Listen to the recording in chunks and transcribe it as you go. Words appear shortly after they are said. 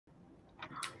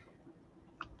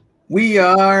We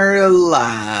are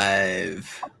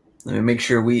live. Let me make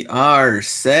sure we are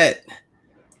set.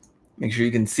 Make sure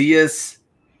you can see us.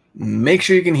 Make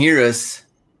sure you can hear us.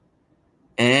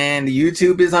 And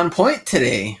YouTube is on point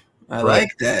today. I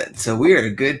like that. So we are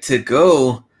good to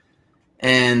go.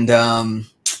 And I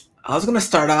was going to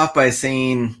start off by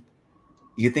saying,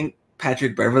 you think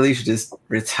Patrick Beverley should just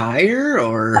retire,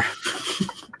 or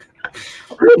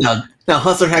now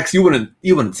Hustler Hacks, you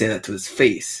wouldn't say that to his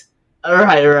face.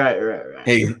 Right.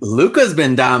 Hey, Luka's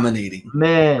been dominating.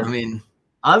 Man, I mean,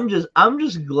 I'm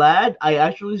just glad I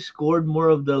actually scored more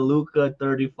of the Luka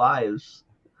 35s.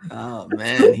 Oh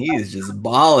man, he is just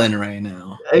balling right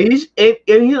now. He's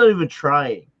not even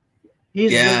trying.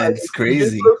 It's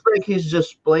crazy. It looks like he's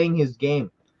just playing his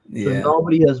game. So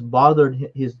nobody has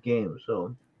bothered his game.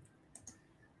 So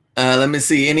let me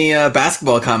see any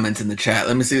basketball comments in the chat.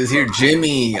 Let me see who's here.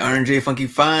 Jimmy, RNJ Funky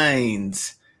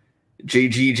Finds,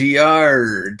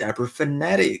 JGGR, Dapper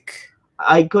Fanatic.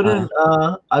 I couldn't.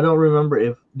 I don't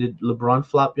remember did LeBron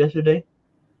flop yesterday.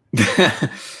 He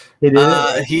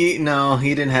didn't. He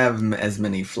didn't have as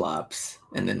many flops,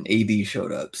 and then AD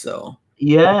showed up. So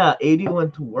yeah, AD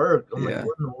went to work. I'm like,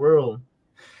 what in the world?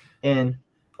 And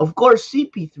of course,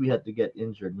 CP3 had to get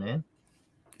injured, man.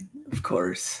 Of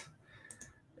course.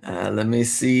 Let me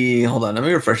see. Hold on. Let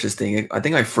me refresh this thing. I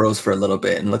think I froze for a little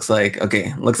bit, and looks like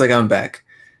I'm back.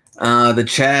 The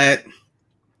chat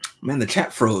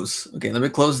froze. Okay, let me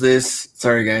close this.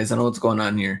 Sorry, guys. I don't know what's going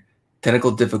on here.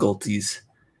 Technical difficulties.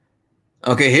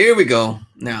 Okay, here we go.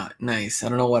 Now, nice. I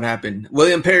don't know what happened.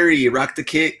 William Perry, Rock the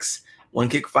Kicks, One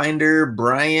Kick Finder,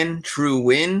 Brian, True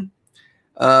Win,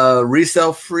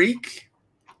 Resell Freak,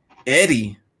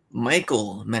 Eddie,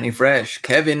 Michael, Manny Fresh,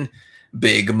 Kevin,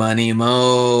 Big Money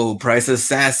Mo, Price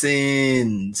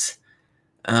Assassins.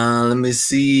 Let me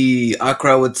see.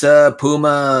 Akra, what's up?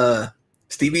 Puma,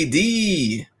 Stevie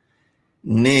D,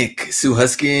 Nick, Sue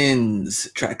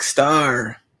Huskins, Track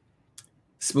Star,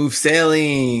 Smooth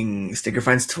Sailing, Sticker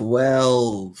Finds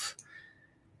 12.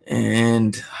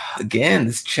 And again,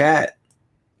 this chat,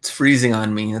 it's freezing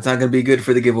on me. It's not going to be good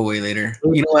for the giveaway later.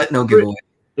 You know what? No giveaway.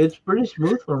 It's pretty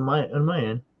smooth on my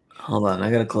end. Hold on.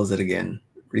 I got to close it again.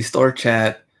 Restore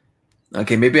chat.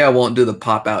 Okay, maybe I won't do the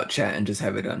pop-out chat and just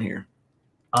have it on here.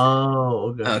 Oh,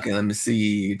 okay. Okay, let me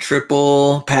see.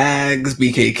 Triple, Pags,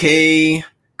 BKK,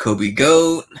 Kobe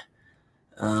Goat.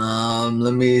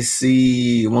 Let me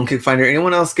see. One Kick Finder.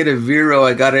 Anyone else get a Vero?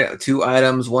 I got it. 2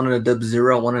 items. 1 in a Dub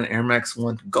Zero, 1 in Air Max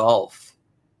 1 Golf.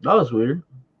 That was weird.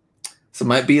 So it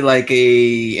might be like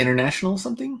a international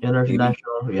something?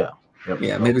 International, maybe? Yeah. Yep.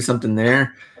 Yeah, maybe something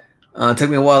there. It took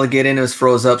me a while to get in. It was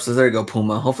froze up. So there you go,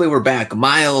 Puma. Hopefully we're back.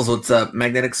 Miles, what's up?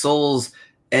 Magnetic Souls,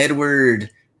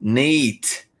 Edward,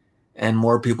 Nate, and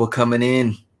more people coming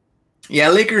in. Yeah,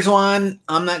 Lakers won.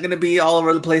 I'm not going to be all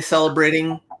over the place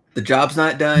celebrating. The job's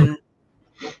not done.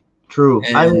 True.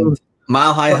 And I mean,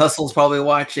 Mile High Hustle's probably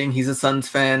watching. He's a Suns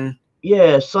fan.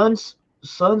 Yeah, Suns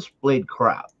played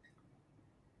crap.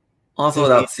 Also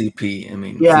without CP. I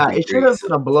mean, yeah, it should have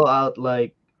been a blowout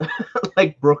like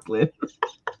Brooklyn.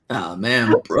 Oh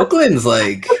man, Brooklyn's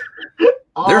like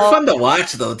they're fun to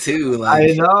watch though too.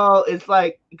 Like, I know it's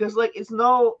like because like it's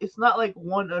not like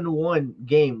 1-on-1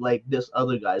 game like this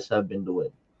other guys have been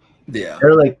doing. Yeah,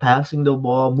 they're like passing the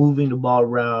ball, moving the ball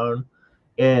around,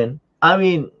 and I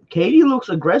mean, KD looks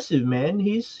aggressive, man.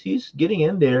 He's getting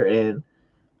in there, and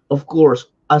of course,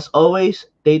 as always,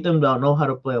 Tatum don't know how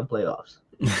to play on playoffs.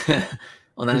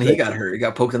 Well, then he got hurt. He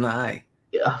got poked in the eye.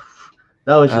 Yeah,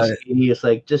 that was just KD. It's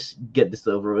like just get this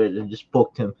over with, and just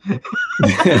poked him.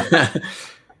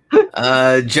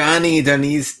 Johnny, do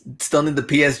you still need the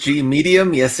PSG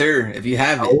medium? Yes, sir. If you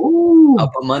have it. I'll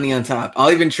put money on top.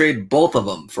 I'll even trade both of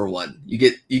them for one. You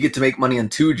get to make money on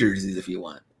 2 jerseys if you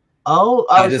want. Oh,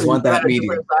 I just want that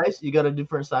medium. Size? You got a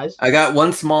different size? I got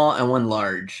 1 small and 1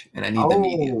 large, and I need the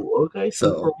medium. Okay. 2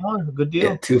 for 1. Good deal.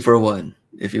 Yeah, 2 for 1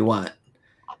 if you want.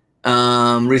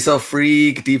 Resell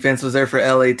Freak defense was there for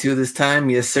LA too this time.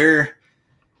 Yes, sir.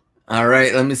 All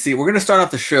right, let me see. We're gonna start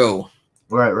off the show.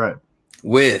 Right.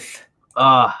 With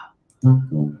Woo!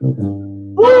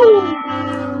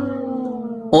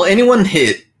 Well, anyone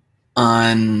hit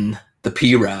on the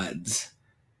P-Rods?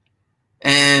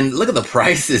 And look at the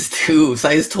prices, too.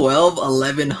 Size 12,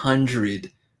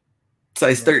 $1,100.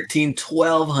 Size 13,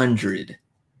 $1,200.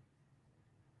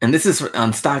 And this is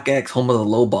on StockX, home of the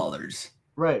low ballers.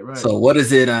 Right. So what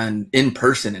is it on in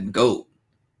person and GOAT?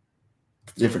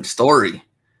 It's a different story.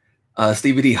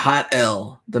 Stevie D, Hot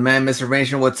L. The Man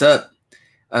Misinformation, what's up?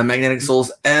 Magnetic Souls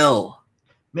L.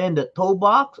 Man, the toe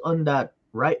box on that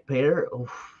right pair,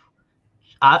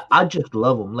 I just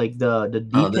love them. Like the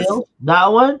details. That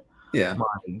one, Yeah. My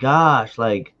gosh,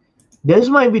 like this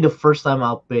might be the first time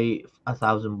I'll pay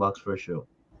 $1,000 for a shoe.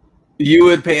 You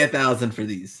would pay 1,000 for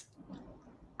these.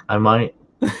 I might.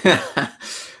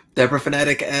 Deborah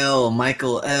Fanatic L,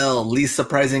 Michael L, least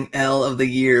surprising L of the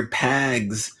year,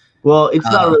 Pags. Well, it's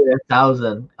not really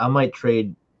 1,000. I might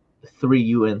trade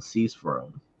 3 UNCs for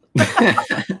them.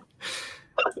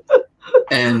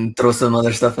 And throw some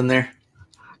other stuff in there.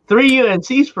 3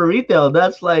 UNCs for retail.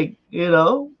 That's like,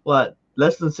 what,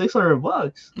 less than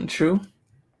 $600. True.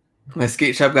 My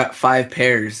skate shop got 5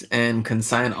 pairs and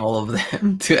consigned all of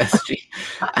them to SG.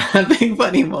 Big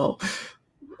Bunny Mo.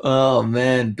 Oh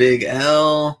man, Big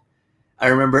L. I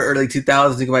remember early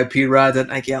 2000s you could buy P rods at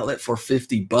Nike Outlet for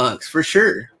 $50 for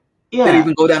sure. Yeah. They'd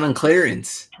even go down on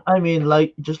clearance. I mean,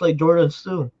 like just like Jordans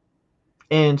too.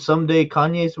 And someday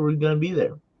Kanye's were gonna be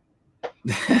there.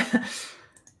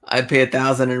 I'd pay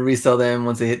 1,000 and resell them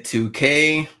once they hit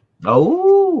 2K.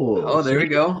 Oh, there we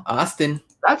go. Austin.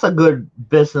 That's a good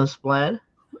business plan.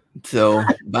 So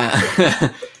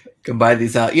can buy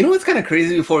these out. You know what's kind of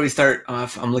crazy before we start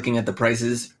off? I'm looking at the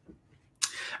prices.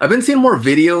 I've been seeing more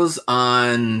videos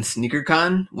on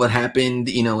SneakerCon. What happened,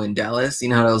 in Dallas? You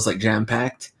know how that was like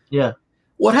jam-packed? Yeah.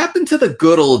 What happened to the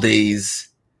good old days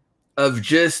of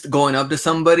just going up to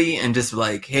somebody and just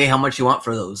like, hey, how much you want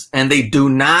for those? And they do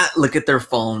not look at their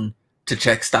phone to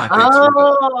check StockX.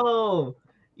 Oh,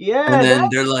 yeah. And then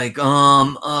they're like,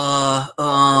 hold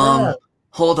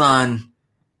on.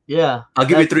 Yeah. I'll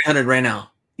give you 300 right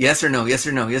now. Yes or no? Yes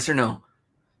or no? Yes or no?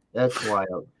 That's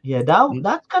wild. Yeah,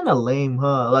 that's kind of lame,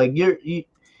 huh? Like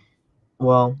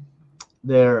well,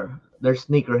 they're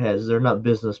sneakerheads. They're not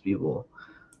business people.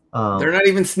 They're not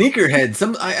even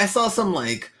sneakerheads. I saw some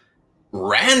like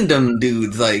random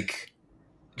dudes like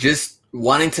just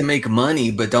wanting to make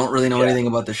money but don't really know anything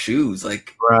about the shoes.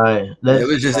 Like, right.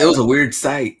 It was a weird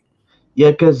sight.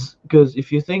 Yeah, because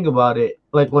if you think about it,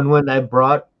 like when I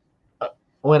brought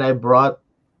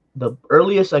the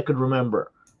earliest I could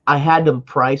remember, I had them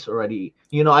priced already.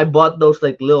 I bought those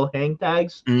like little hang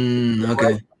tags,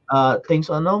 okay, things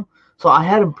on them. So I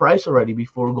had them priced already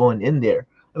before going in there.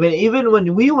 I mean, even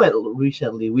when we went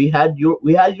recently, we had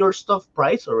your stuff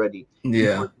priced already.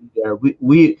 Yeah.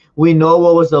 We know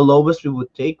what was the lowest we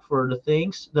would take for the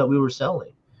things that we were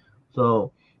selling.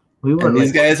 So we were. And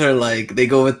these guys are like, they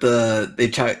go with they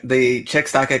check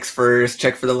StockX first,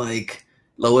 check for the like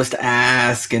lowest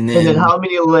ask, and then how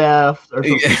many left or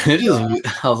something.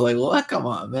 I was like, what? Come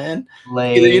on, man.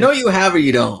 Lame. Either you have or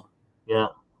you don't. Yeah.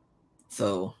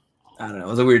 So I don't know. It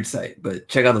was a weird sight, but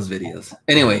check out those videos.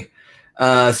 Anyway,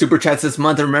 super chats this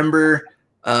month. Remember,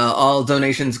 all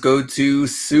donations go to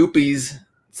Soupies.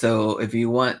 So if you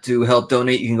want to help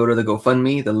donate, you can go to the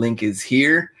GoFundMe. The link is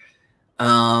here.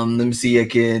 Let me see. I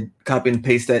could copy and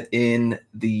paste that in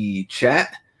the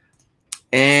chat.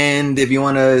 And if you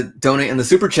want to donate in the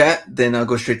super chat, then I'll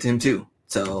go straight to him too.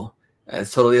 So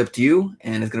it's totally up to you.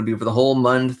 And it's going to be for the whole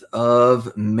month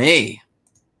of May.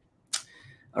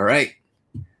 All right.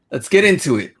 Let's get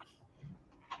into it.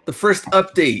 The first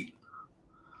update.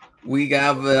 We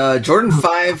got Jordan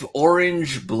 5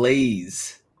 Orange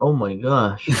Blaze. Oh my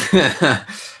gosh.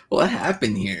 What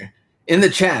happened here? In the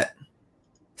chat,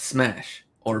 smash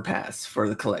or pass for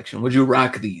the collection. Would you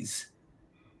rock these?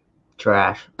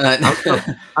 Trash.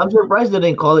 I'm surprised they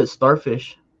didn't call it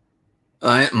Starfish.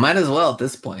 Might as well at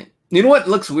this point. You know what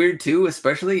looks weird too,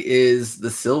 especially is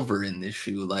the silver in this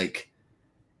shoe. Like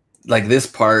this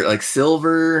part, like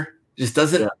silver just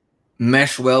doesn't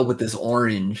mesh well with this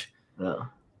orange. Yeah.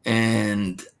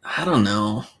 And I don't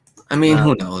know. I mean,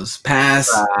 who knows? Pass,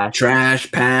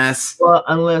 trash, pass. Well,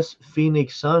 unless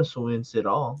Phoenix Suns wins it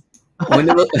all. We need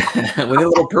a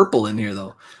little purple in here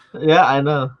though. Yeah, I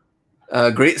know.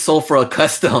 Great soul for a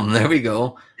custom. There we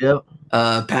go. Yep.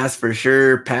 Pass for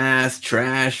sure. Pass,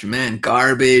 trash, man,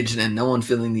 garbage, and no one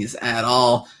feeling these at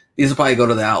all. These will probably go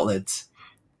to the outlets.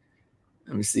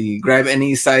 Let me see. Grab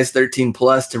any size 13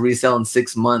 plus to resell in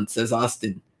 6 months, says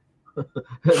Austin.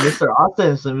 Mr.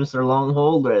 Austin's and Mr.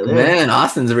 Longhold right there. Man,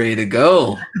 Austin's ready to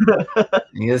go.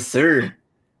 Yes, sir.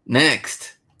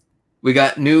 Next, we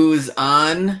got news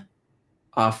on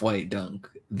Off-White Dunk.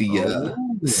 The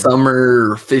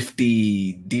Summer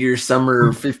 50, Dear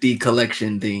Summer 50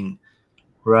 collection thing.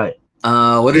 Right.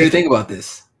 What did you think about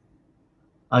this?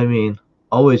 I mean,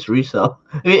 always resell.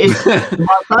 It's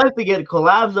about time to get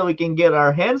collabs that we can get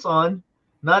our hands on,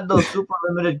 not those super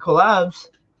limited collabs.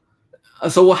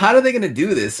 So how are they going to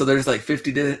do this? So there's like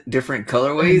 50 different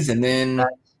colorways, and then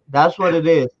that's what it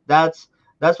is. That's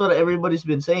what everybody's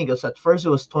been saying. Because at first it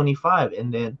was 25,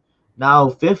 and then now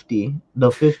 50.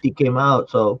 The 50 came out,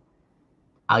 so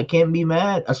I can't be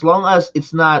mad as long as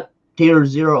it's not tier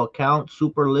 0 account,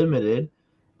 super limited.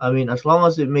 I mean, as long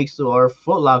as it makes to our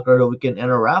Foot Locker that we can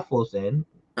enter raffles in,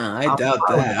 I I'm doubt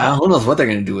fine with that. that. Who knows what they're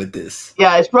gonna do with this?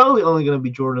 Yeah, it's probably only gonna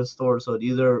be Jordan stores, so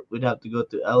either we'd have to go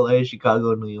to LA,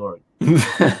 Chicago, New York.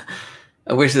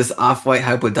 I wish this off-white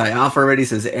hype would die off already,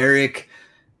 says Eric.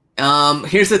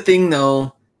 Here's the thing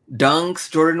though. Dunks,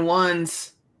 Jordan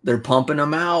 1s, they're pumping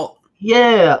them out.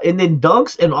 Yeah, and then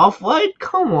Dunks and Off-White?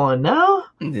 Come on now.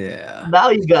 Yeah. Now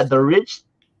you got the rich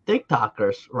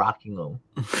TikTokers rocking them.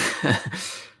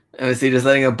 I see, just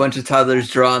letting a bunch of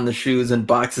toddlers draw on the shoes and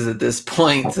boxes at this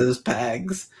point, says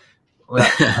Pags. Well,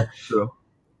 that's true.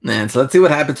 Man, so let's see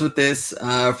what happens with this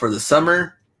for the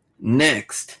summer.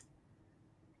 Next.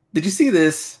 Did you see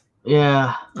this?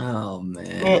 Yeah. Oh,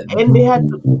 man. And they came out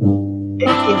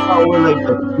with like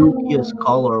the dookiest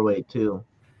colorway too.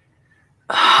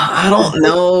 I don't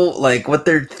know like what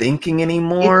they're thinking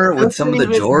anymore with some of the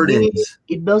Jordans.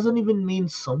 It doesn't even mean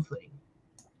something.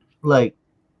 Like,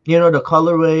 you know, the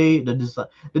colorway, the design.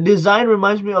 The design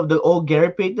reminds me of the old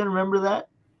Gary Payton. Remember that?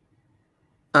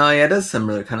 Oh yeah, it does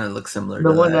similar. Kind of looks similar.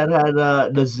 The one that had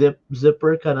the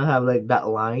zipper kind of have like that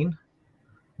line,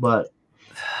 but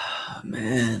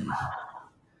man.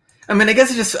 I mean, I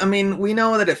guess it just. I mean, we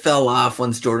know that it fell off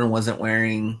once Jordan wasn't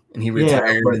wearing and he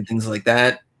retired and things like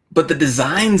that. But the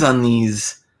designs on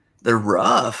these, they're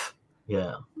rough.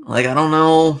 Yeah. Like I don't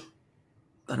know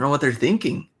what they're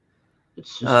thinking. It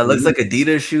looks like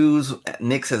Adidas shoes.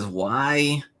 Nick says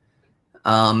Y.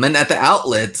 And at the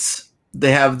outlets,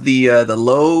 they have the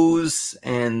lows,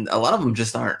 and a lot of them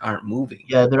just aren't moving.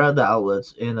 Yeah, they're at the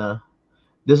outlets. And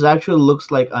this actually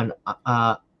looks like an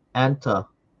Anta.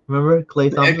 Remember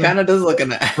Klay Thompson? It kind of does look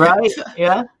an right.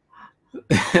 Yeah.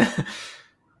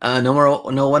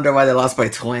 No wonder why they lost by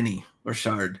 20.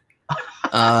 Rashard.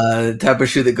 The type of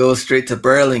shoe that goes straight to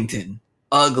Burlington.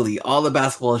 Ugly. All the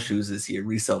basketball shoes this year.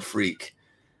 Resale freak.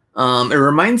 It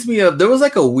reminds me of, there was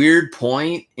like a weird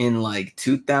point in like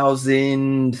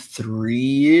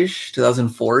 2003-ish,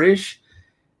 2004-ish,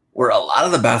 where a lot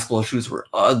of the basketball shoes were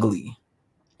ugly.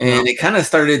 And it kind of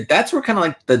started, that's where kind of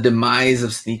like the demise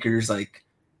of sneakers like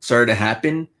started to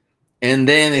happen. And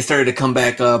then they started to come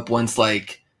back up once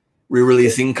like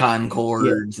re-releasing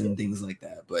Concords and things like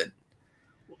that. But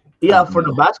yeah, for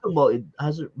the basketball,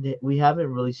 we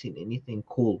haven't really seen anything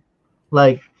cool.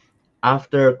 Like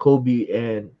after Kobe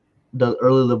and the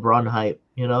early LeBron hype,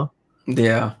 you know?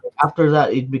 Yeah. After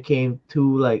that, it became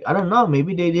too like, I don't know,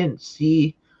 maybe they didn't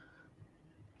see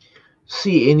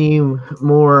any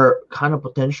more kind of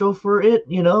potential for it,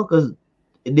 you know, because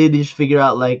they just figure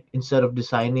out like instead of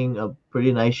designing a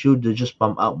pretty nice shoe, to just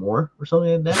pump out more or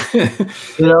something like that.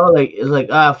 You know, like it's like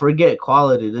forget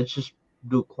quality, let's just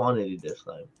do quantity this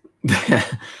time.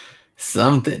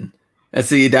 Something. Let's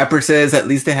see. Dapper says at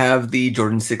least they have the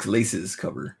Jordan 6 laces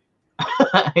cover.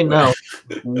 I know.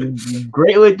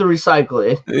 Great way to recycle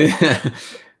it.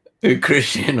 Yeah.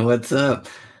 Christian, what's up?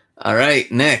 All right,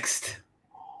 next.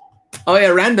 Oh yeah,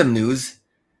 random news.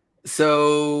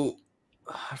 So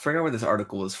I forgot where this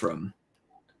article was from.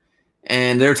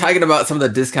 And they're talking about some of the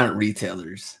discount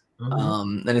retailers.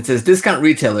 And it says discount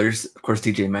retailers, of course,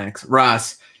 TJ Maxx,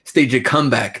 Ross, stage a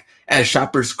comeback as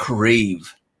shoppers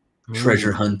crave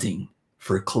treasure hunting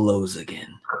for clothes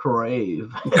again.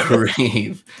 Crave.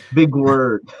 Big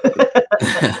word.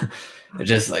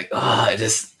 Just like, I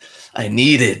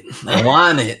need it. I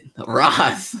want it.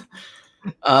 Ross.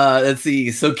 Let's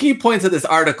see. So key points of this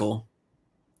article.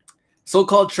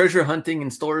 So-called treasure hunting in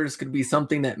stores could be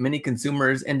something that many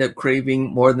consumers end up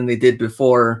craving more than they did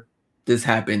before this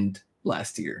happened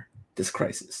last year, this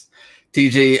crisis.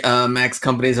 TJ Maxx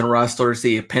companies and Ross stores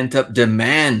see a pent-up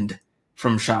demand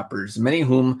from shoppers, many of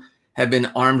whom have been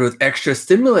armed with extra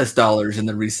stimulus dollars in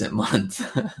the recent months.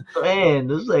 Man,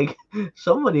 this is like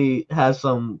somebody has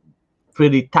some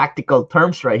pretty tactical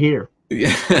terms right here.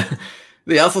 Yeah.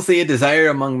 They also see a desire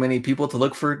among many people to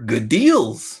look for good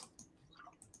deals.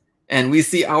 And we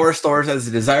see our stores as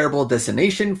a desirable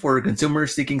destination for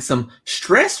consumers seeking some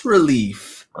stress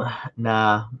relief.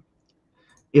 Nah.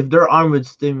 If they're armed with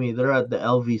stimmy, they're at the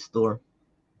LV store.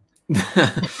 The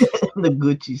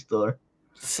Gucci store.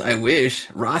 I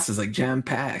wish. Ross is like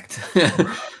jam-packed.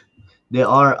 They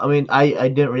are. I mean, I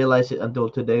didn't realize it until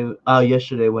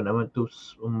yesterday when I went to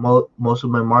most of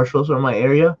my Marshalls or my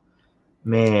area.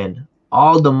 Man,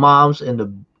 all the moms and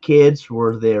the kids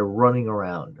were there running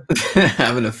around.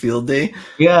 Having a field day?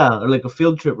 Yeah, or like a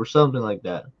field trip or something like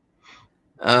that.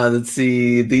 Let's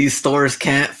see. These stores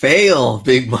can't fail.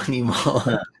 Big Money Mall.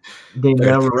 They're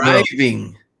never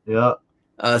thriving. Yeah.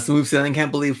 Smooth Sailing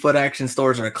can't believe Foot Action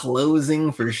stores are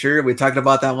closing for sure. We talked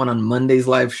about that one on Monday's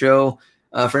live show.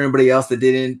 For anybody else that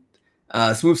didn't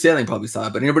Smooth Sailing probably saw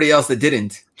it, but anybody else that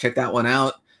didn't, check that one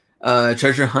out.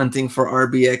 Treasure hunting for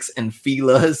RBX and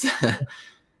Fila's.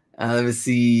 Let me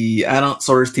see. I don't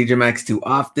source TJ Maxx too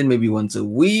often, maybe once a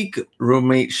week.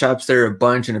 Roommate shops there a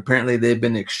bunch, and apparently they've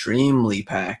been extremely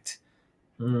packed.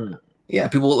 Yeah,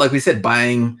 people, like we said,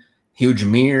 buying huge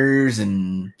mirrors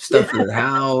and stuff for their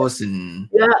house, and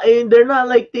and they're not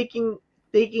like taking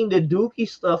the dookie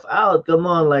stuff out. Come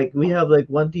on, like we have like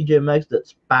one TJ Maxx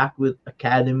that's packed with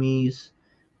academies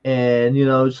and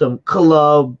some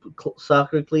club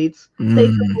soccer cleats. Take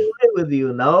them away with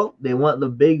you. No, they want the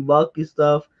big bulky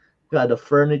stuff. Got the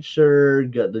furniture,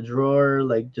 got the drawer,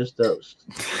 like just those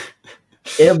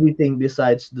everything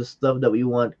besides the stuff that we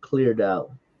want cleared out.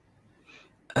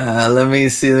 Let me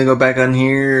see. Let me go back on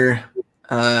here.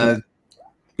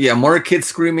 Yeah, more kids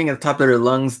screaming at the top of their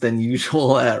lungs than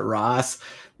usual at Ross.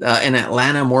 In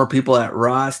Atlanta, more people at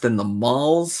Ross than the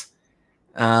malls.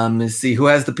 Let's see who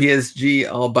has the PSG.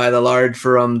 I'll buy the large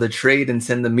from the trade and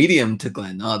send the medium to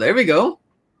Glenn. Oh, there we go.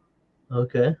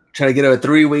 Okay. Try to get a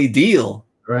 3-way deal.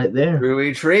 Right there.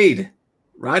 3-way trade.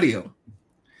 Radio.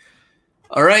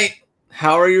 All right.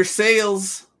 How are your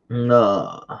sales?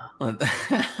 No.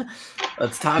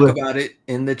 Let's talk about it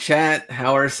in the chat.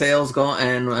 How are sales going?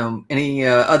 And any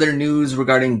other news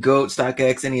regarding GOAT,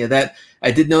 StockX, any of that?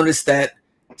 I did notice that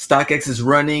StockX is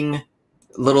running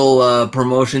little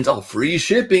promotions. Oh, free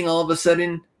shipping all of a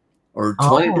sudden, or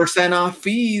 20% off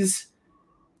fees.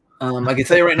 I can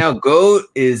tell you right now, GOAT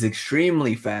is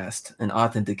extremely fast in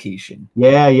authentication.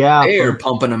 Yeah. They are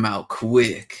pumping them out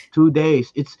quick. 2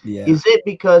 days. Is it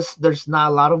because there's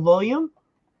not a lot of volume?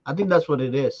 I think that's what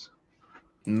it is.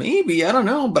 Maybe, I don't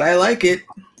know, but I like it.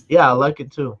 Yeah, I like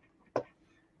it too.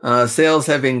 Sales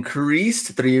have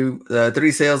increased.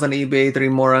 3 sales on eBay, 3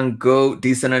 more on GOAT,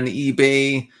 decent on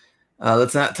eBay.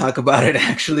 Let's not talk about it.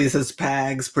 Actually, it says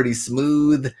PAGs, pretty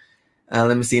smooth.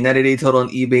 Let me see. 90-day total on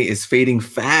eBay is fading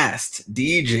fast.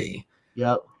 DJ.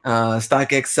 Yep.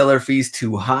 StockX seller fees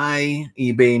too high.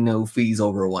 eBay no fees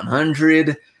over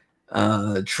 100.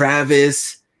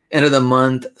 Travis, end of the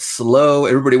month slow.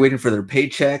 Everybody waiting for their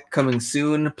paycheck coming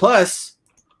soon. Plus,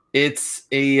 it's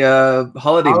a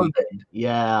holiday weekend.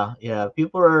 Yeah.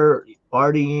 People are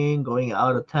partying, going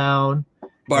out of town.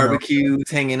 Barbecues,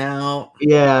 hanging out.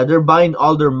 Yeah, they're buying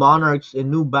all their Monarchs and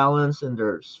New Balance and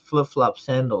their flip-flop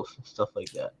sandals and stuff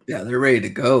like that. Yeah, they're ready to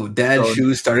go. Dad's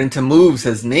shoes starting to move,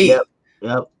 says Nate.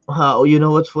 Yep. You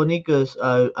know what's funny? Because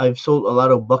I've sold a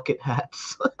lot of bucket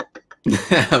hats.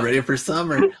 Ready for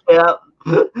summer. Yeah,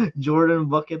 Jordan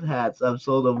bucket hats. I've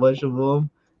sold a bunch of them,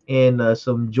 and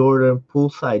some Jordan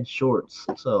poolside shorts.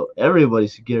 So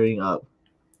everybody's gearing up.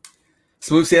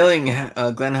 Smooth Sailing,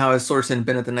 Glenn, how has sourcing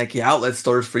been at the Nike outlet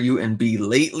stores for you and B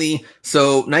lately?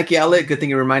 So Nike outlet, good thing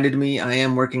you reminded me. I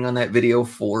am working on that video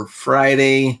for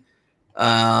Friday.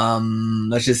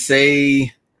 Let's just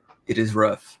say it is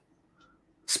rough.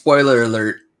 Spoiler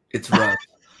alert, it's rough.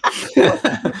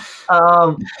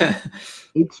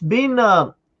 It's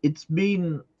better. It's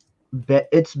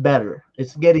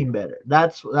getting better.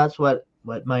 That's what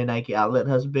my Nike outlet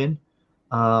has been.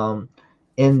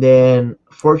 And then,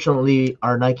 fortunately,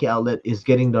 our Nike outlet is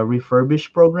getting the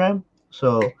refurbished program.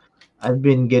 So I've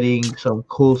been getting some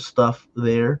cool stuff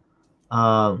there.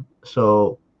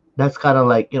 So that's kind of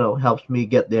like, helps me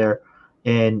get there.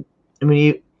 And I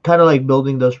mean, kind of like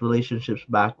building those relationships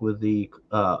back with the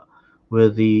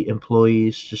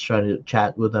employees, just trying to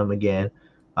chat with them again,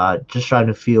 just trying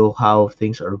to feel how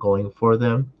things are going for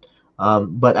them.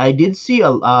 But I did see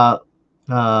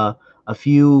a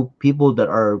few people that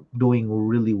are doing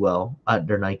really well at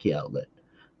their Nike outlet.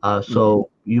 So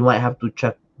you might have to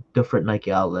check different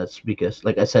Nike outlets because,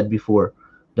 like I said before,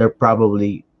 they're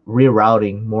probably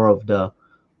rerouting more of the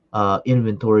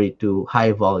inventory to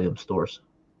high volume stores.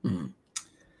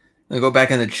 I'll go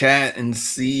back in the chat and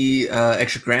see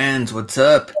Extra Grands. What's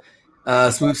up?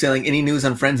 Smooth Sailing. Any news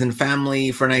on friends and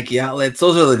family for Nike outlets?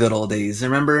 Those are the good old days.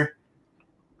 Remember?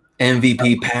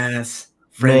 MVP pass.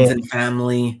 Friends and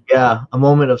family. Yeah, a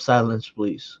moment of silence,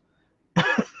 please.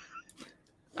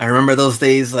 I remember those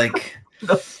days. Like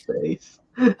those days.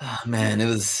 Oh, man, it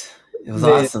was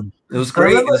awesome. It was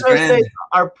great. It was grand.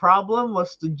 Our problem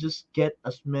was to just get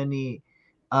as many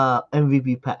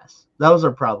MVP pass. That was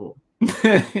our problem.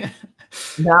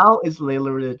 Now it's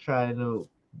literally trying to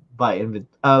buy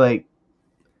like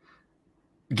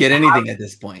get anything at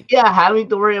this point. Yeah, having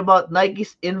to worry about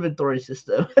Nike's inventory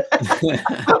system.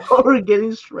 Or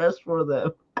getting stressed for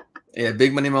them. Yeah,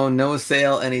 Big Money Mo, no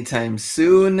sale anytime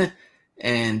soon.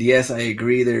 And yes, I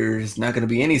agree. There's not going to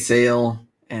be any sale,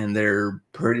 and they're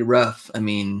pretty rough. I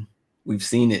mean, we've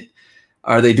seen it.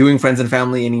 Are they doing friends and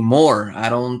family anymore? I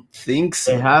don't think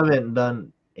They so. haven't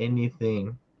done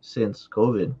anything since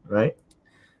COVID, right?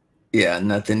 Yeah,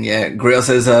 nothing yet. Grail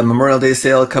says Memorial Day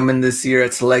sale coming this year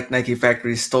at select Nike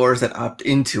factory stores that opt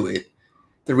into it.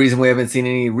 The reason we haven't seen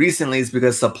any recently is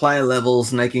because supply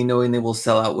levels, Nike knowing they will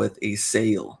sell out with a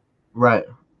sale. Right.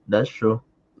 That's true.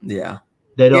 Yeah.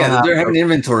 They don't Yeah, have. they're having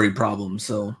inventory problems,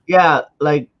 so. Yeah,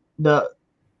 like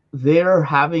they're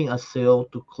having a sale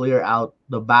to clear out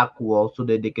the back wall so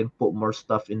that they can put more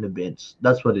stuff in the bins.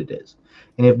 That's what it is.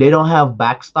 And if they don't have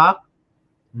back stock,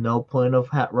 no point of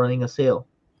running a sale.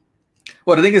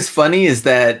 What I think is funny is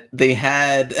that they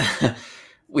had,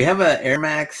 we have a Air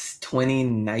Max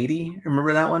 2090.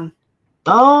 Remember that one?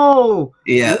 Oh,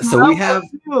 Yeah, we so we have,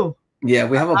 one yeah,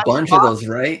 we a have a nice bunch of box. those,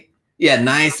 right? Yeah,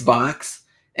 nice box.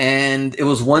 And it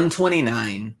was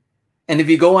 129. And if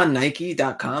you go on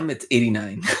Nike.com, it's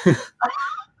 89.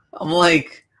 I'm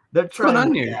like, They're what's going trying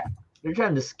on to here? they're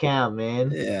trying to scam,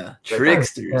 man. Yeah, They're trying to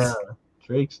tricksters. scam.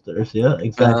 Tricksters, yeah,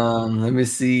 exactly. Let me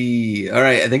see. All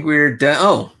right, I think we're done.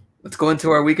 Oh, let's go into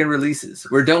our weekend releases.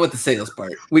 We're done with the sales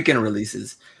part. Weekend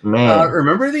releases. Man.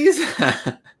 Remember these?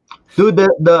 Dude,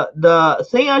 the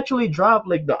thing actually dropped,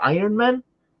 like the Iron Man.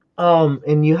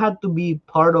 And you had to be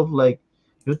part of, like,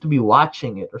 you have to be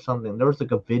watching it or something. There was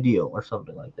like a video or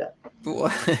something like that.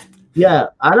 What? Yeah,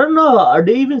 I don't know. Are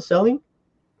they even selling?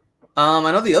 I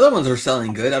know the other ones are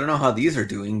selling good. I don't know how these are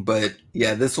doing, but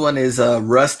yeah, this one is a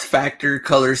Rust Factor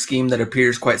color scheme that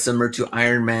appears quite similar to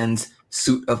Iron Man's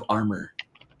suit of armor.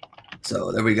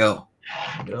 So there we go.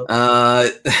 Yep.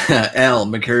 L,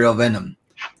 Mercurial Venom.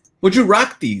 Would you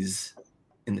rock these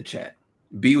in the chat?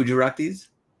 B, would you rock these?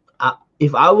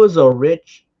 If I was a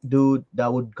rich dude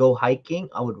that would go hiking,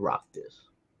 I would rock this.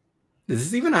 Is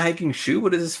this even a hiking shoe?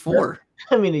 What is this for?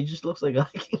 I mean, it just looks like a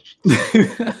hiking shoe.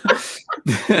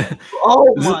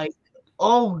 Oh my!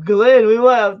 Oh, Glenn, we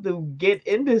might have to get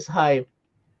in this hype.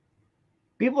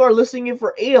 People are listing it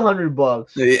for $800.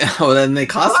 Yeah, well, then they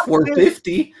cost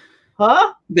 $450.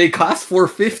 Huh? They cost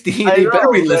 $450. I They better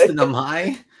know, be right? listing them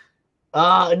high.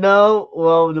 No.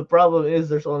 Well, the problem is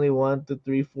there's only 1, 2,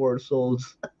 3, 4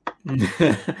 souls.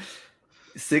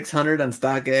 600 on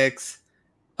StockX.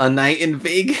 A night in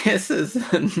Vegas, says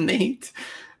Nate.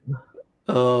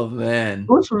 Oh man.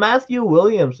 Who's Matthew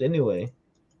Williams anyway?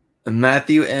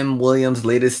 Matthew M. Williams'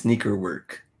 latest sneaker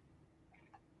work.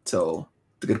 So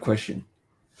it's a good question.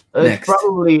 Next.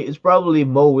 It's probably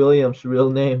Mo Williams' real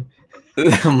name.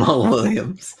 Mo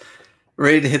Williams.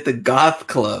 Ready to hit the goth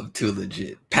club. Too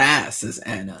legit. Pass, says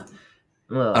Anna.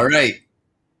 All right.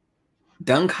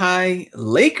 Dunk High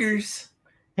Lakers.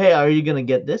 Hey, are you gonna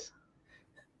get this?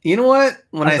 You know what?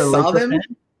 When I As a saw Laker them, fan?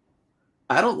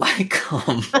 I don't like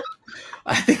them.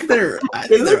 I think they're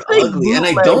look like ugly, and I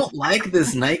bootleg. don't like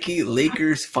this Nike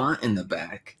Lakers font in the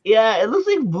back. Yeah, it looks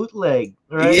like bootleg,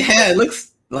 right? Yeah, it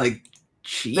looks like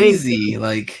cheesy.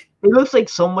 Like It looks like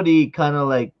somebody kind of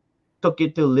like took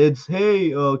it to Lids. Hey,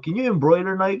 can you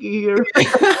embroider Nike here?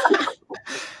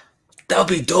 that'll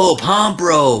be dope, huh,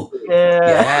 bro?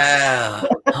 Yeah.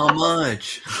 How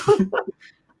much?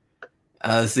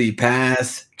 Let's see,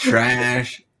 pass,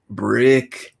 trash,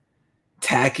 brick,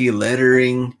 tacky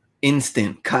lettering,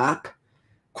 instant cop.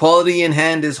 Quality in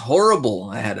hand is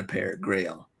horrible. I had a pair,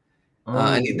 Grail.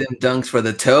 I need them dunks for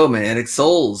the toe, magnetic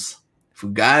soles.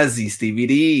 Fugazi, Stevie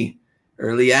D.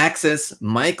 Early access,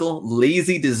 Michael,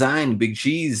 lazy design, Big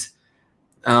Cheese.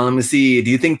 Let me see.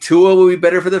 Do you think Tua will be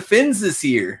better for the Finns this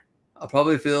year? I'll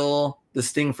probably feel the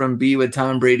sting from B with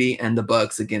Tom Brady and the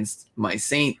Bucks against my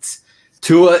Saints.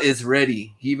 Tua is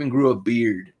ready. He even grew a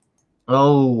beard.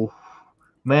 Oh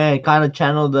man, kind of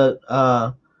channeled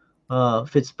the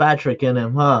Fitzpatrick in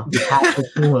him, huh?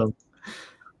 To him.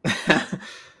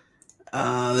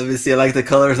 Let me see. I like the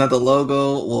colors, not the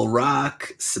logo. Will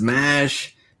rock,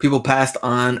 smash. People passed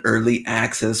on early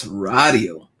access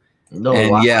radio. No, And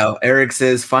wow. yeah, Eric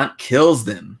says font kills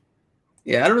them.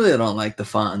 Yeah, I really don't like the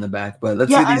font on the back, but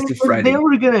let's see these two If Friday. they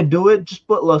were gonna do it, just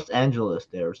put Los Angeles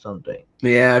there or something.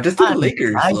 Yeah, just do the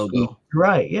Lakers logo.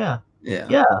 Right, yeah. Yeah.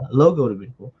 Yeah, logo would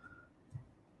be cool.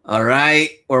 All right,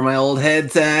 where my old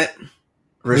head's at.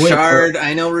 Richard,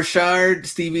 I know Richard,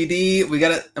 Stevie D. We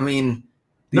gotta, I mean,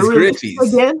 these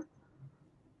Griffies. Again?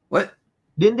 What?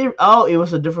 Didn't they? Oh, it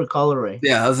was a different colorway.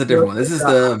 Yeah, that was a different one. This is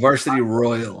the Varsity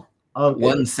Royal. Okay.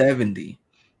 170.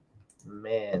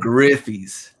 Man.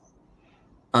 Griffies.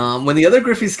 When the other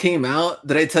Griffies came out,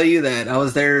 did I tell you that I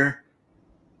was there?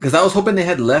 Because I was hoping they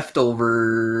had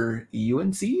leftover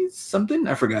UNCs, something?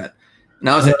 I forgot. And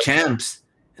I was at Champs,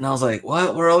 and I was like,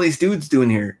 what are all these dudes doing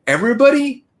here?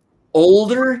 Everybody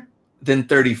older than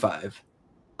 35.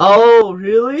 Oh,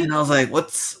 really? And I was like,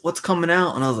 what's coming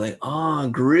out? And I was like, oh,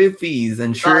 Griffey's.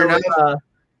 And You thought sure it enough, was a,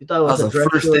 you thought it that was was a the dress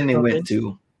first show or thing they went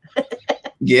something? to.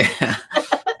 Yeah.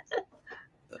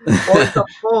 Or some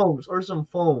foams, or some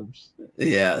foams.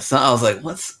 Yeah. So I was like,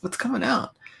 what's coming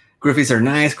out? Griffey's are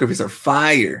nice. Griffey's are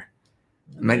fire.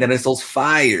 Magnetic Soul's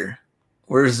fire.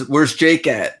 Where's Jake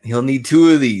at? He'll need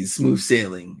 2 of these. Smooth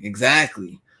sailing.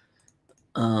 Exactly.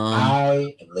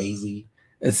 I am lazy.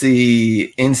 Let's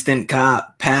see. Instant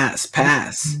cop. Pass.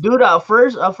 Dude, at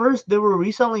first they were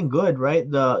reselling good, right?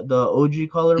 The OG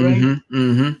colorway,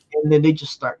 and then they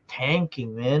just start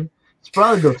tanking, man. It's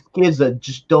probably those kids that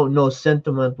just don't know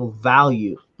sentimental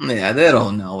value. Yeah, they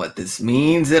don't know what this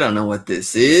means. They don't know what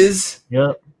this is.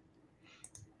 Yep.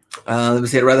 Let me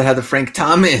see. I'd rather have the Frank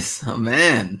Thomas. Oh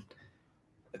man.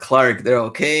 Clark, they're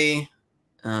okay.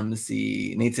 Let's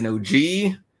see. Nathan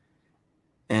OG.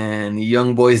 And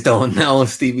Young Boys Don't Know,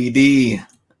 Stevie D.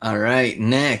 All right,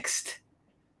 next.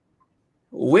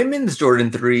 Women's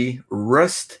Jordan 3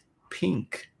 Rust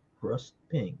Pink. Rust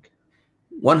Pink.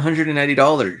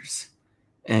 $190.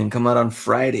 And come out on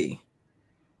Friday.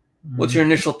 What's your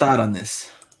initial thought on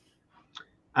this?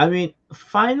 I mean,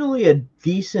 finally a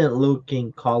decent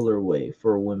looking colorway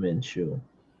for a women's shoe.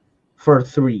 For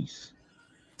threes.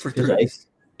 For threes.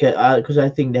 Because I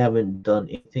think they haven't done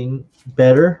anything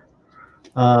better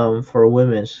for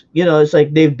women's. You know, it's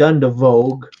like they've done the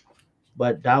Vogue,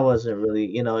 but that wasn't really,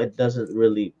 you know, it doesn't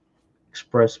really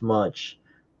express much.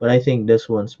 But I think this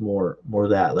one's more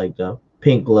that, like the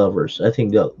pink lovers. I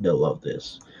think they'll love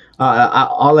this.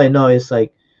 All I know is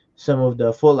like some of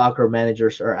the Foot Locker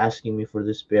managers are asking me for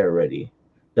this pair already.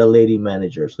 The lady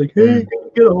managers like, hey, can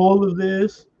you get a hold of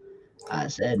this? I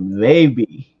said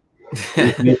maybe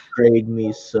if you trade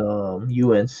me some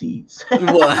UNCs.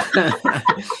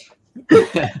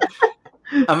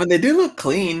 I mean, they do look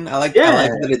clean. I like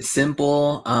that it's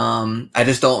simple. I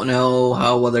just don't know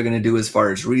how well they're gonna do as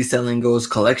far as reselling goes.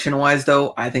 Collection wise,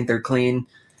 though, I think they're clean.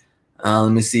 Let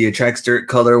me see a Trackster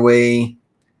colorway.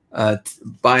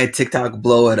 Buy TikTok,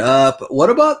 blow it up. What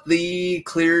about the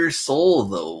clear sole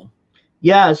though?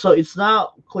 Yeah, so it's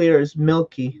not clear; it's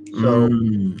milky. So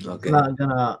okay.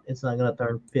 it's not gonna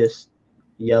turn pissed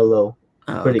yellow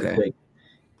pretty quick.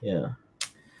 Yeah.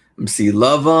 Let me see.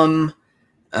 Love them.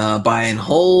 Buy and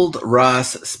hold.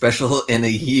 Ross special in a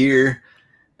year.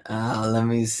 Let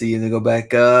me see. They go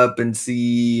back up and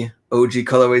see OG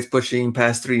colorways pushing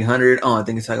past 300. Oh, I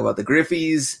think it's talking about the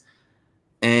Griffey's.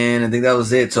 And I think that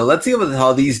was it. So let's see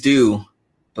how these do.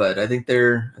 But I think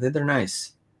they're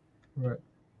nice. Right.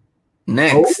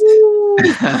 Next,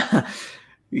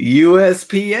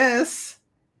 USPS.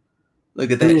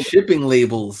 Look at that shipping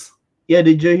labels. Yeah,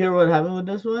 did you hear what happened with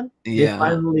this one? Yeah, they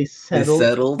finally settled. They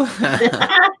settled.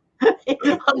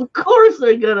 Of course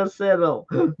they're gonna settle.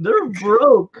 They're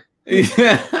broke.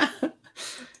 Yeah,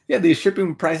 these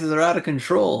shipping prices are out of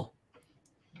control.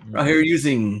 Out here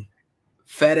using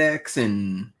FedEx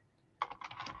and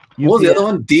what was the other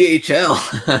one? DHL.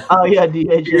 Oh yeah,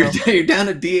 DHL. You're down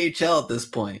to DHL at this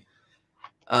point.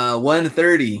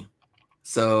 130.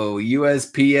 So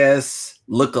USPS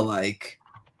lookalike,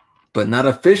 but not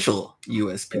official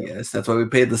USPS. That's why we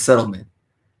paid the settlement.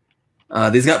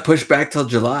 These got pushed back till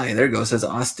July. There it goes. Says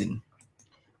Austin.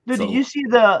 Dude, did you see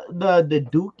the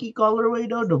Dookie colorway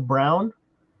though? The brown.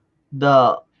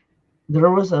 There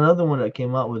was another one that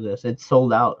came out with this. It's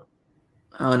sold out.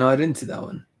 Oh no, I didn't see that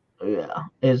one. Yeah,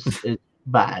 it's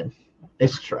bad.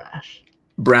 It's trash.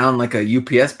 Brown, like a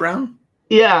UPS brown?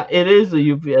 Yeah, it is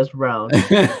a UPS brown.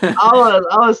 I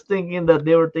was thinking that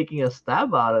they were taking a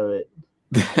stab out of it.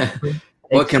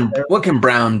 What can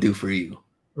brown do for you?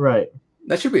 Right.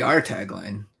 That should be our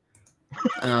tagline.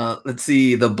 Let's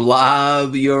see. The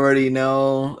blob, you already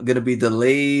know, gonna be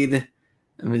delayed.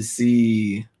 Let me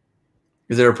see.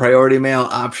 Is there a priority mail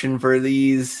option for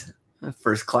these?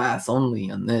 First class only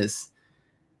on this.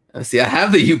 Let's see. I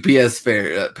have the UPS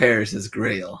Paris'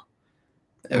 Grail.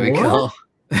 There we go.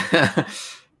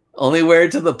 Only wear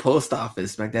it to the post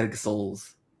office. Magnetic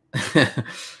Souls.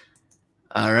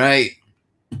 All right.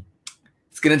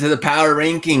 Let's get into the power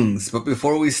rankings. But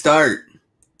before we start,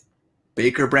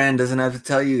 Baker Brand doesn't have to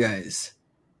tell you guys.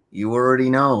 You already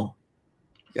know.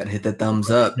 You got to hit that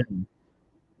thumbs up.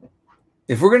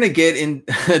 If we're going to get in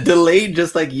delayed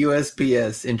just like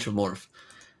USPS Intramorph,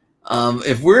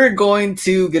 if we're going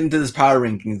to get into this power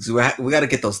rankings, we got to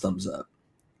get those thumbs up.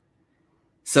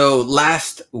 So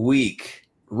last week,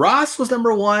 Ross was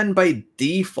number 1 by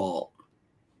default.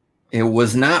 It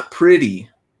was not pretty.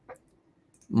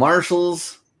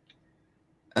 Marshall's,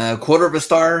 a 1/4 of a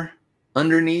star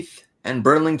underneath, and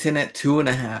Burlington at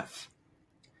 2.5.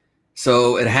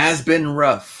 So it has been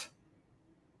rough.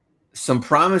 some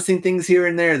promising things here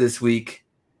and there this week,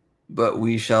 but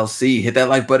we shall see. Hit that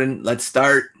like button. Let's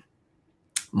start.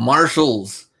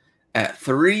 Marshalls at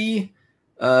 3.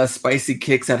 Spicy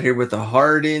kicks out here with the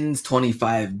Hardens,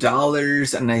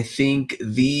 $25. And I think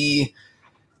the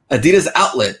Adidas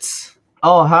outlets.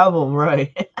 Oh, have them,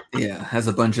 right. Yeah, has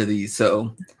a bunch of these.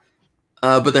 So,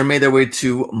 but they're made their way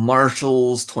to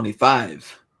Marshalls,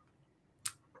 25.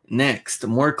 Next,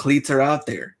 more cleats are out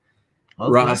there.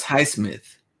 Okay. Ross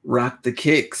Highsmith, Rock the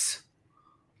Kicks.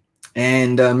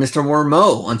 And Mr.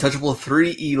 Mormo, Untouchable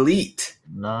 3 Elite.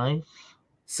 Nice.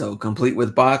 So complete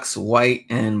with box, white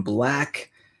and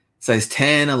black. Size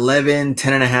 10, 11,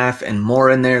 10 and a half, and more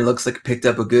in there. Looks like it picked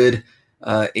up a good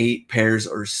 8 pairs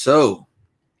or so.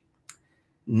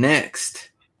 Next,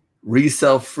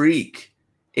 Resell Freak,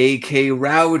 AK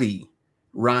Rowdy,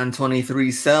 Ron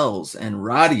 23 Cells, and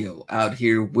Radio out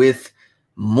here with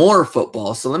more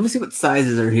football. So let me see what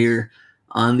sizes are here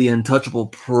on the Untouchable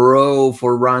Pro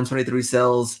for Ron 23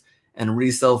 Cells and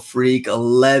Resell Freak.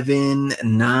 11,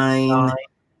 9,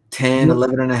 10,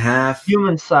 11 and a half.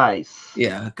 Human size.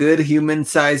 Yeah, good human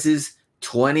sizes.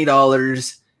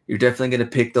 $20. You're definitely going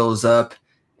to pick those up.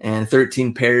 And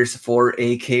 13 pairs for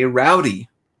AK Rowdy.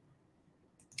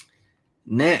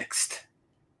 Next,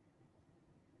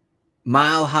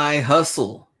 Mile High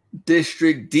Hustle,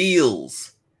 District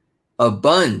Deals. A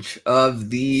bunch of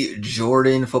the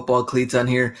Jordan football cleats on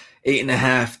here.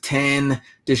 8.5, 10.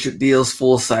 District Deals,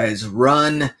 full size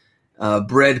run.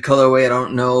 Bread colorway, I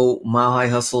don't know. Mile High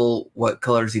Hustle, what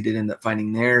colors he did end up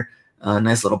finding there.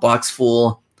 Nice little box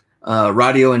full.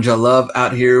 Radio and Jalove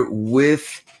out here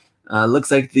with, looks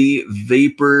like the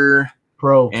Vapor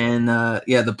Pro. And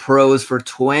yeah, the Pros for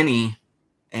 20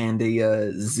 and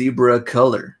a zebra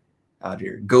color out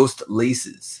here. Ghost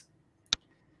laces.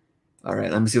 All right,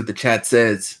 let me see what the chat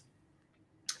says.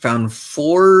 Found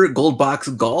 4 gold box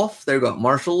golf. There we go.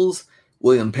 Marshalls,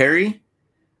 William Perry.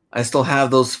 I still have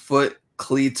those foot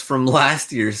cleats from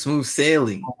last year. Smooth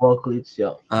sailing. Football cleats,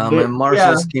 yeah. My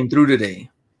Marshalls came through today.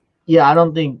 Yeah, I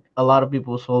don't think a lot of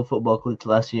people sold football cleats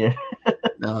last year.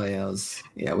 No,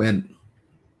 yeah, we had,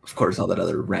 of course, all that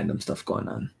other random stuff going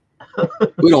on.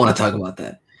 We don't want to talk about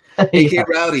that. AK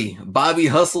Rowdy, Bobby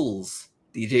Hustles,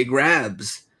 DJ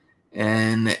Grabs,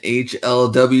 and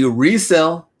HLW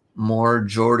Resell. More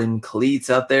Jordan cleats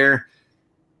out there.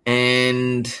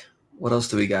 And what else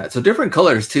do we got? So different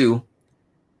colors too.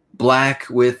 Black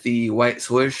with the white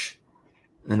swoosh.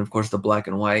 And then of course the black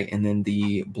and white, and then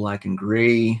the black and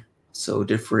gray. So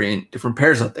different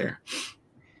pairs out there.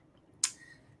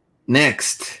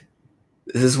 Next,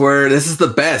 this is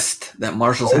the best that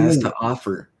Marshalls has to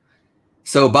offer.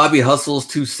 So Bobby Hustle's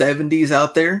 270s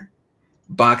out there.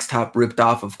 Box top ripped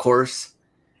off, of course.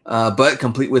 But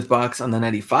complete with box on the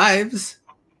 95s.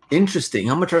 Interesting.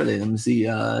 How much are they? Let me see.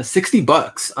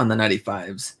 $60 on the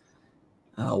 95s.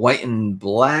 White and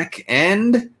black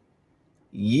and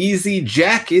Yeezy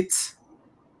jackets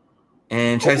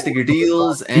and Tri-Sticker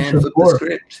deals and flip the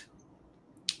script.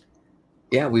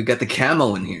 Yeah, we've got the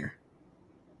camo in here.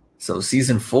 So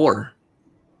season 4.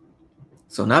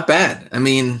 So not bad. I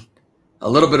mean, a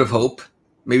little bit of hope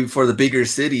maybe for the bigger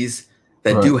cities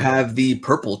that do have the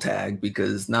purple tag,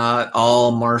 because not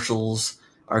all Marshalls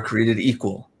are created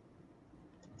equal.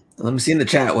 Let me see in the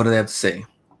chat. What do they have to say?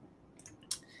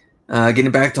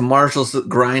 Getting back to Marshall's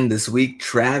grind this week.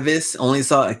 Travis only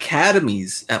saw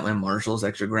academies at my Marshalls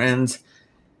extra grands.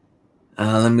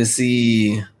 Let me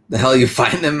see the hell you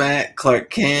find them at. Clark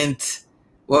Kent.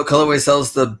 What colorway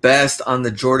sells the best on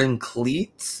the Jordan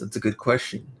cleats? That's a good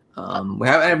question. I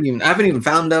haven't even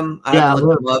found them. I haven't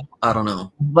looked them up. I don't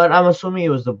know. But I'm assuming it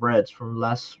was the breads from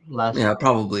last. Yeah,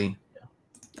 probably. Yeah.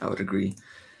 I would agree.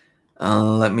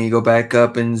 Let me go back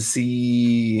up and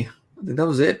see. I think that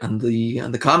was it on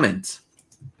the comments.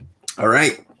 All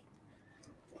right.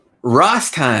 Ross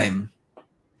time.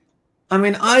 I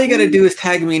mean, all you got to do is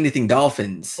tag me anything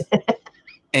Dolphins.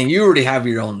 And you already have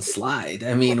your own slide.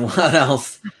 I mean, what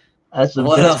else?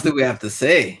 What else do we have to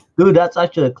say? Dude, that's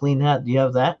actually a clean hat. Do you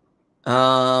have that?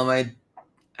 I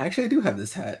do have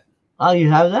this hat. Oh, you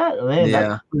have that? Man, yeah.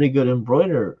 That's pretty good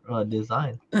embroider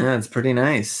design. Yeah, it's pretty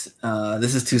nice.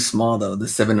 This is too small though. The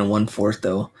 7 1/4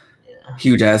 though. Yeah.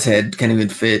 Huge ass head, can't even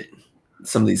fit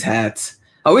some of these hats.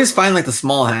 I always find like the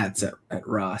small hats at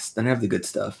Ross. Then I have the good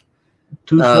stuff.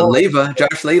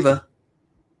 Josh Leva.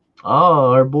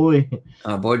 Oh, our boy.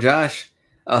 Boy Josh.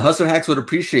 Hustler Hacks would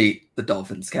appreciate the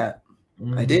Dolphins cap.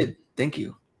 Mm-hmm. I did. Thank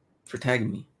you for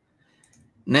tagging me.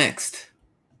 Next.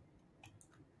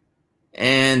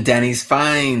 And Danny's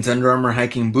Finds, Under Armour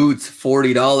hiking boots,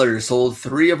 $40. Sold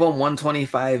 3 of them,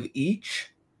 $125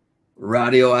 each.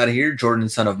 Radio out of here, Jordan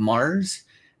Son of Mars.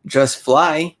 Just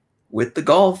Fly with the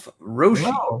golf, Roshi.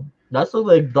 Wow, that's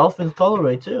like Dolphins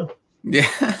colorway too.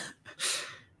 Yeah.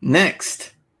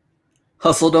 Next,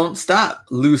 Hustle Don't Stop,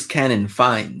 Loose Cannon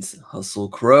Finds, Hustle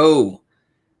Crow,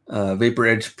 Vapor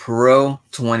Edge Pro,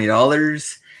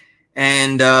 $20.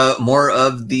 And more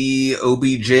of the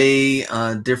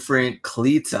OBJ different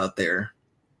cleats out there.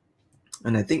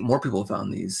 And I think more people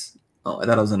found these. Oh, I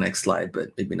thought it was the next slide,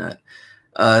 but maybe not.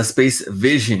 Space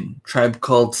Vision, Tribe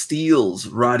Called Steels,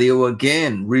 Radio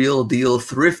Again, Real Deal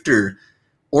Thrifter,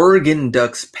 Oregon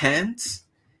Ducks Pants,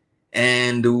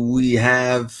 and we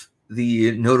have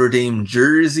the Notre Dame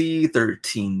jersey,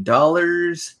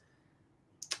 $13.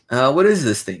 What is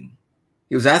this thing?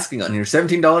 He was asking on here,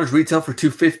 $17 retail for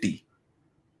 $250.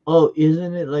 Oh,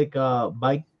 isn't it like a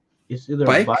bike? It's either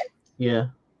bike? A bike. Yeah, I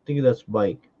think that's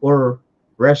bike or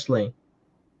wrestling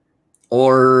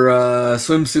or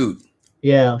swimsuit.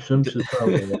 Yeah, swimsuit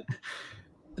probably. Yeah.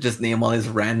 Just name all these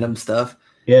random stuff.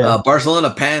 Yeah.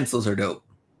 Barcelona pants, those are dope.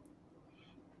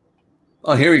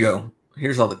 Oh, here we go.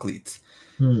 Here's all the cleats.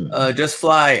 Just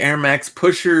Fly, Air Max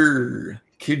Pusher,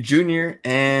 Kid Jr.,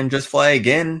 and Just Fly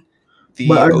again. The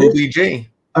OBJ.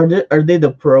 Are they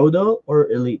the pro though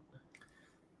or elite?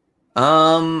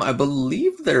 I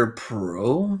believe they're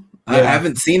pro. Yeah. I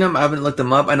haven't seen them. I haven't looked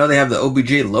them up. I know they have the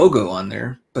OBJ logo on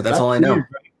there, but that's all I know. Weird,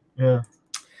 right? Yeah.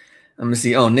 I'm gonna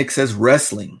see. Oh, Nick says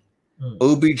wrestling.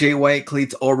 OBJ white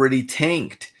cleats already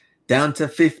tanked down to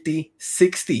 50,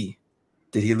 60.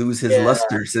 Did he lose his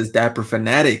luster? Says Dapper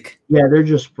Fanatic. Yeah, they're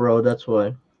just pro. That's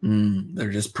why.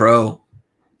 They're just pro.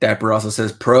 Dapper also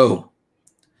says pro.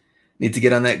 Need to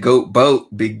get on that goat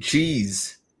boat. Big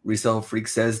Cheese. Resell Freak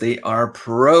says they are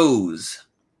pros.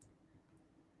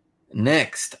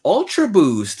 Next, Ultra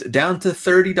Boost down to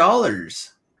 $30.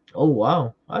 Oh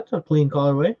wow, that's a clean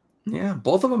colorway. Yeah,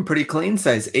 both of them pretty clean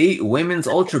size. 8 women's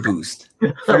Ultra Boost.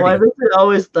 Why is it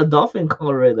always the dolphin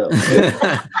colorway though?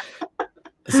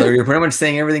 So you're pretty much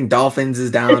saying everything Dolphins is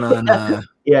down on.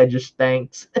 Yeah, just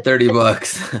thanks.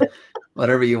 $30,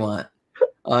 whatever you want.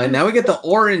 Now we get the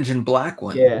orange and black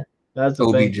one. Yeah, that's a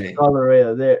OBJ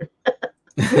colorway there.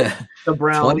 The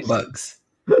Browns. $20.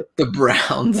 The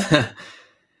Browns.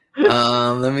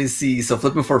 Let me see. So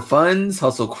flipping for funds,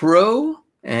 Hustle Crow,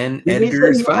 and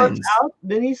Edgar's Finds.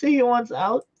 Didn't he say he wants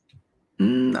out? I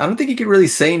don't think he could really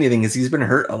say anything because he's been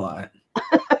hurt a lot.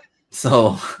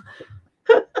 So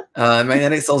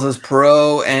Magnetic Soul says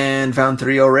pro and found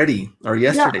 3 already or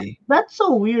yesterday. Yeah, that's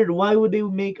so weird. Why would they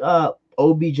make a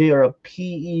OBJ or a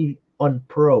PE on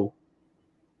pro?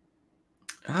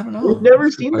 I don't know. We've never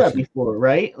seen that before,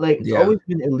 right? Like it's always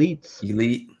been elites.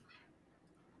 Elite.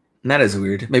 And that is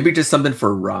weird. Maybe just something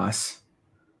for Ross.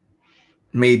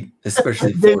 Made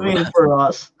especially they made it for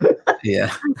us.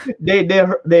 Yeah. They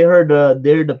heard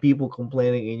they're the people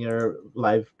complaining in your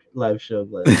live show.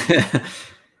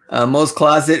 Most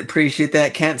Closet, appreciate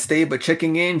that. Can't stay but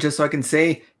checking in just so I can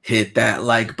say hit that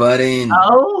like button.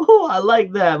 Oh, I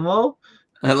like that, Mo.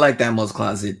 I like that, Most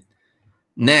Closet.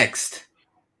 Next,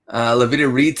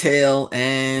 Levita Retail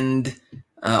and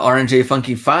R&J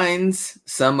Funky Finds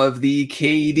some of the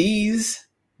KDs.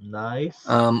 Nice.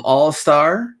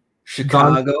 All-Star,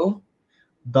 Chicago.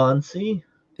 Dauncey.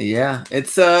 Yeah,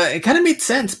 it's it kind of made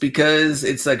sense because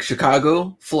it's like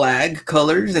Chicago flag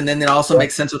colors, and then it also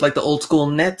makes sense with like the old school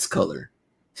Nets color.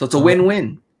 So it's a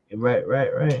win-win.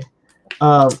 Right.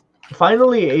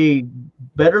 Finally, a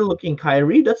better looking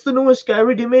Kyrie. That's the newest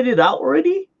Kyrie. They made it out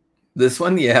already. This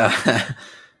one, yeah.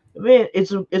 Man,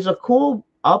 it's a cool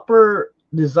upper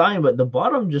design, but the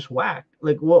bottom just whacked.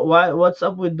 Like what's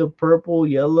up with the purple,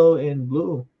 yellow, and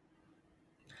blue?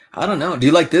 I don't know. Do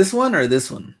you like this one or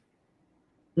this one?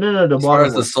 No, the as bottom. Far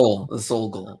as the sole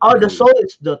gold. Oh, the sole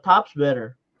is the top's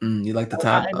better. You like the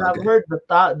top? And I've heard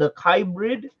the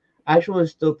hybrid actually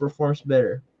still performs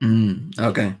better.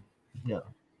 Okay. Yeah.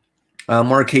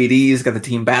 More KDs, got the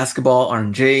team basketball,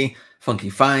 R&J, Funky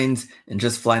Finds, and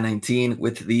Just Fly 19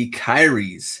 with the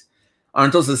Kyries.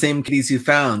 Aren't those the same KDs you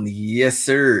found? Yes,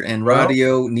 sir. And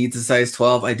Radio needs a size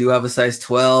 12. I do have a size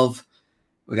 12.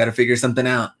 We got to figure something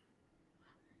out.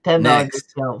 $10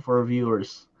 discount for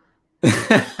viewers.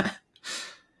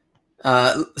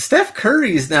 Steph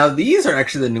Curry's, now these are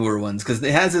actually the newer ones because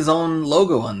it has his own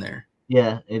logo on there.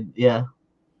 Yeah.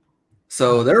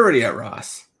 So they're already at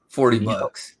Ross.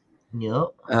 $40.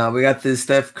 Yep. We got this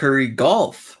Steph Curry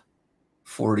Golf.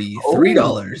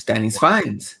 $43. Danny's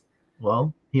Finds.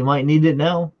 Well, he might need it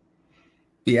now.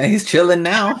 Yeah, he's chilling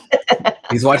now.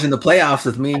 He's watching the playoffs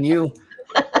with me and you.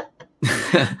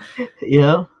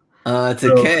 Yeah.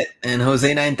 Taquette and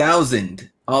Jose 9000.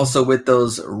 Also with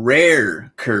those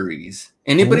rare curries.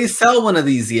 Anybody sell one of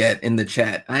these yet in the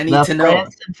chat? I need to know.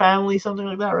 Friends and family, something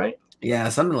like that, right? Yeah,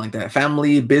 something like that.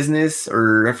 Family, business,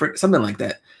 or something like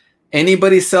that.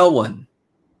 Anybody sell one?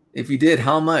 If you did,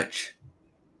 how much?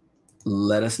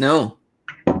 Let us know.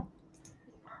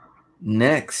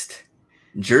 Next,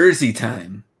 jersey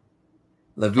time.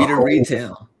 La Vida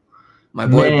Retail. My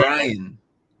boy Brian.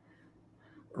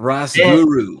 Ross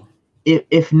Guru.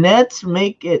 If Nets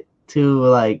make it to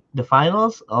like the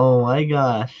finals, oh my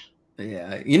gosh.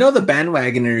 Yeah, you know the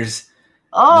bandwagoners.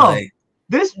 Oh, like,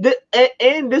 this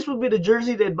would be the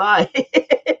jersey they'd buy.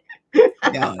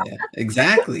 yeah,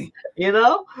 exactly. You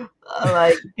know,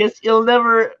 like you'll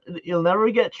never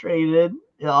get traded.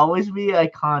 It'll always be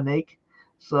iconic,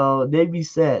 so they'd be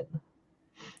set.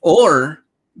 Or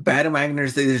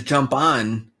bandwagoners, they just jump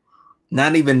on,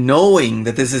 not even knowing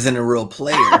that this isn't a real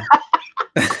player.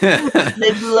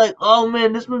 They'd be like, "Oh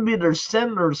man, this would be their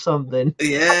center or something."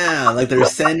 Yeah, like their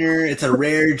center. It's a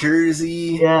rare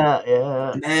jersey.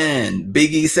 Yeah. Man,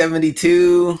 Biggie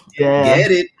 72. Yeah,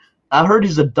 get it. I heard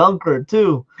he's a dunker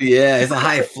too. Yeah, it's a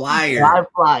high flyer. High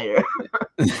flyer.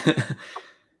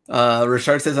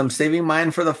 Richard says, I'm saving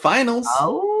mine for the finals.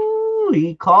 Oh,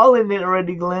 he calling it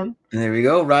already, Glenn. And there we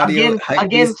go. Radio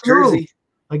against jersey.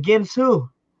 Who? Against who?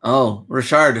 Oh,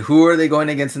 Richard, who are they going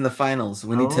against in the finals?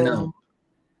 We need to know.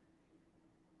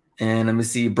 And let me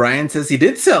see. Brian says he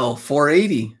did sell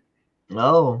 480.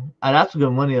 Oh, that's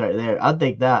good money right there. I'll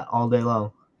take that all day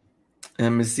long. Let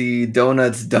me see.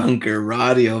 Donuts Dunker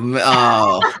Radio.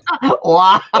 Oh,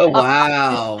 wow. Oh,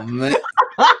 wow. Man.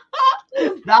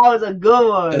 That was a good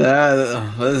one.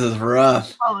 This is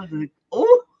rough.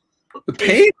 Oh, the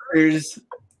Pacers,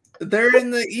 they're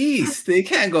in the East. They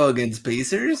can't go against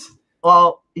Pacers.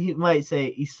 Well, he might say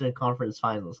Eastern Conference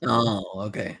Finals. Oh,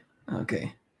 okay.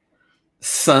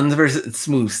 Suns versus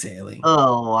smooth sailing.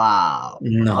 Oh, wow.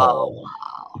 No. Oh,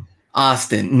 wow.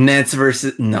 Austin, Nets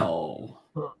versus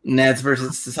Nets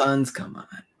versus Suns. Come on.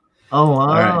 Oh,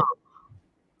 wow.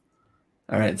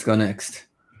 All right, let's go next.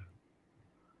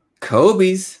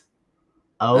 Kobe's.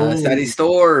 Steady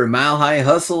Store, Mile High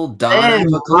Hustle, Don.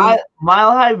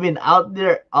 Mile High been out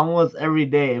there almost every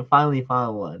day and finally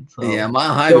found one. So yeah,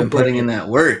 Mile High been putting in that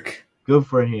work. Good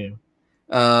for him.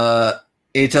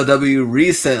 HLW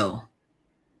Resale.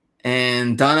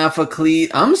 And Don Alpha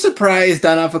Cleat. I'm surprised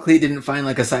Don Alpha Cleat didn't find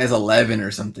like a size 11 or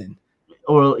something.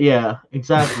 Or yeah,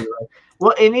 exactly. Right.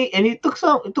 Well, and he took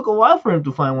it took a while for him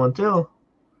to find one too.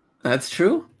 That's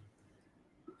true.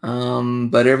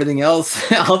 But everything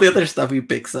else, all the other stuff he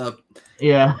picks up.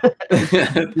 Yeah.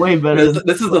 Way better.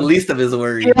 This is the least of his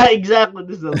worries. Yeah, exactly.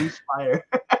 This is the least fire.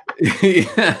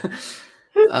 Yeah.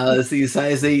 Let's see,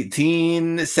 size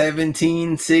 18,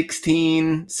 17,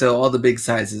 16. So all the big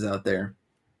sizes out there.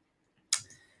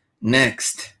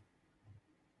 Next.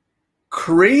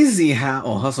 Crazy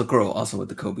how Hustle Crow also with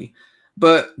the Kobe.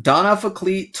 But Don Alpha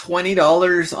Cleat,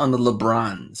 $20 on the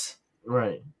LeBrons.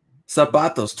 Right.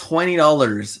 Zapatos,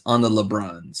 $20 on the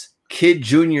LeBrons. Kid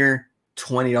Jr.,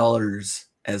 $20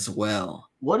 as well.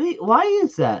 Why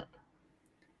is that?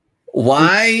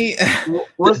 Why?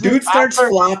 The dude starts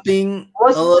flopping a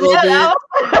little bit.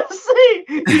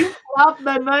 He flopped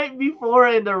the night before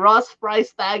and the Ross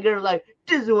price tagger like,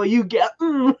 this is what you get.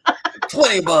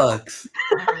 $20.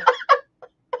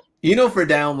 You know for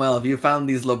damn well, if you found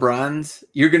these LeBrons,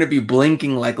 you're going to be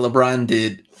blinking like LeBron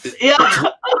did. Yeah.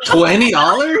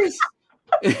 $20?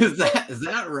 Is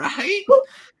that right?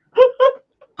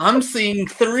 I'm seeing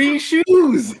 3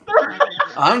 shoes.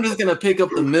 I'm just going to pick up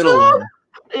the middle one.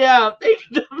 Yeah, pick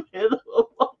the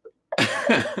middle one.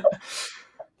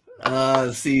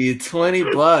 See,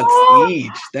 $20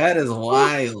 each. That is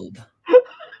wild.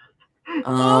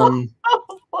 So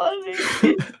funny.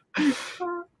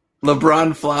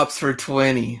 LeBron flops for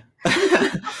 20.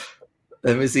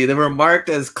 Let me see. They were marked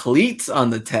as cleats on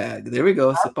the tag. There we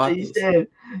go. He said,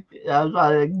 I was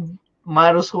like,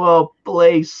 might as well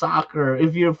play soccer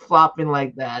if you're flopping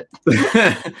like that.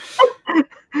 Let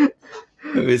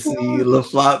me see.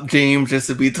 LaFlop James just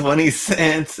to be 20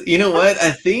 cents. You know what?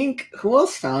 I think who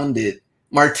else found it?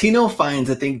 Martino Finds,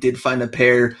 I think, did find a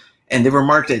pair, and they were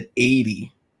marked at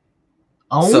 80.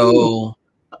 Oh, so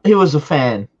he was a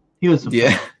fan. He was a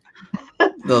fan.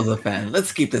 Those a fan.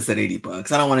 Let's keep this at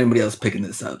 $80. I don't want anybody else picking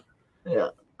this up. Yeah.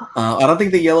 I don't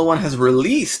think the yellow one has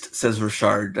released, says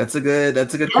Richard. That's a good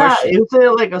question. Yeah, it's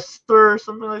like a stir or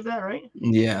something like that, right?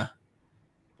 Yeah.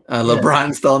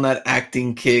 LeBron's still on that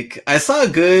acting kick. I saw a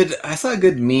good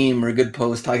meme or a good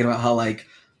post talking about how like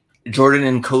Jordan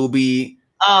and Kobe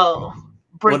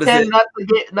pretend not to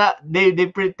get they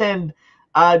pretend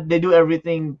they do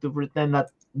everything to pretend that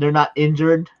they're not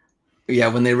injured. Yeah,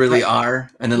 when they really are,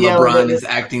 and then Yeah, LeBron is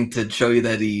acting to show you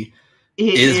that he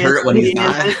is hurt when he's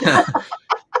not.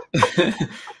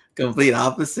 Complete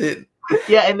opposite.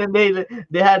 Yeah, and then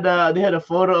they had a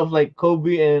photo of like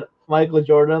Kobe and Michael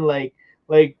Jordan like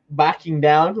backing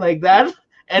down like that,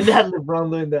 and they had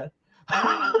LeBron doing that.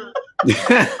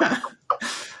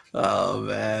 Oh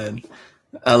man,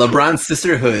 LeBron's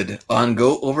sisterhood on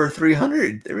go over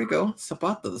 300. There we go,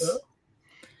 Zapatos.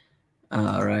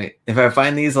 All right, if I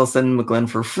find these, I'll send McGlenn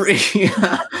for free.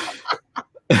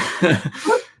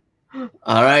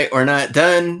 All right, we're not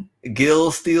done.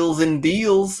 Gil Steals and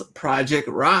Deals, Project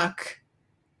Rock.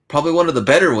 Probably one of the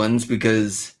better ones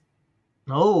because...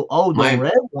 the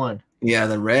red one. Yeah,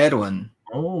 the red one.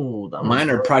 Oh, mine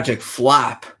are Project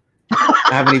Flop. I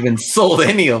haven't even sold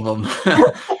any of them.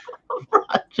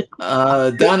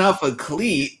 Down off a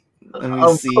cleat. Let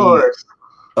me see.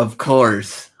 Of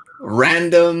course.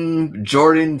 Random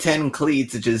Jordan 10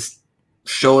 cleats. It just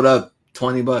showed up,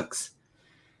 $20.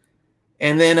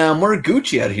 And then more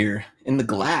Gucci out here in the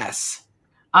glass.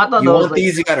 I thought you want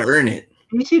these, you gotta earn it.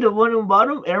 You see the one on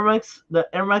bottom, the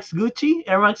Air Max Gucci,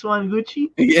 Air Max 1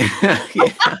 Gucci. Yeah.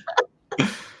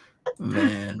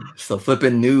 Man, so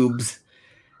flipping noobs.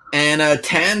 And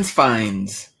Tans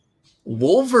finds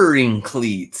Wolverine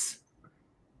cleats.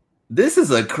 This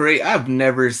is a crate. I've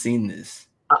never seen this.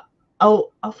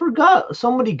 I forgot.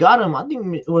 Somebody got him. I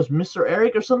think it was Mr.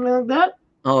 Eric or something like that.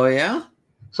 Oh yeah.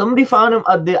 Somebody found him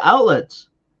at the outlets.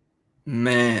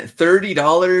 Man,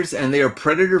 $30, and they are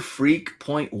Predator Freak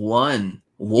 0.1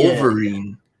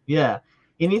 Wolverine. Yeah.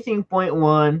 Anything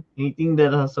 0.1, anything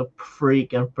that has a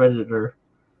freak and Predator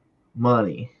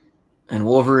money. And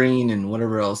Wolverine and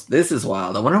whatever else. This is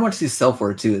wild. I wonder how much these sell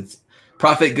for too. It's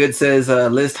Profit Good says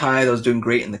list high. That was doing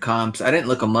great in the comps. I didn't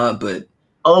look them up, but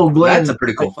Glenn, that's a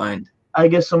pretty cool find. I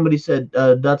guess somebody said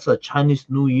that's a Chinese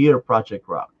New Year Project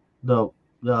Rock. The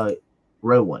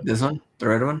red one. This one? The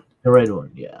red one? The red one,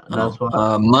 yeah. That's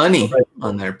money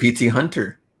on there. PT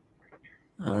Hunter.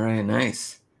 All right,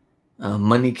 nice.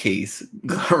 Money case.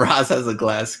 Ross has a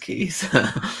glass case.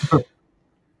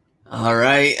 All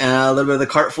right, a little bit of the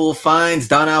cart full of finds.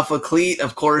 Don Alpha Cleat,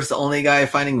 of course, the only guy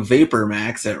finding Vapor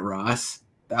Max at Ross.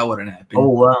 That wouldn't happen. Oh,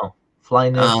 wow.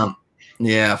 Flyknits.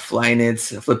 Yeah,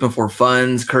 Flyknits, Flipping for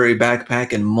Funds, Curry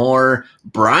Backpack, and more.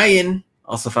 Brian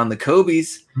also found the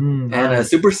Kobe's. And a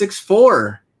Super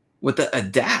 6'4". With the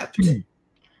Adapt.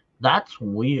 That's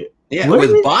weird. Yeah,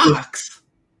 with box.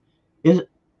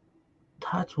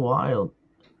 That's wild.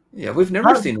 Yeah, we've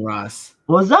never seen Ross.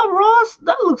 Was that Ross?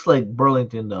 That looks like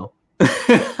Burlington, though.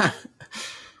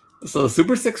 So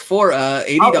Super 6'4",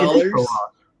 $80.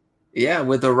 Yeah,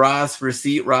 with the Ross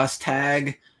receipt, Ross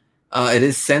tag. It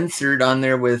is censored on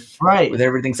there with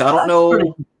everything. So I don't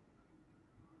know.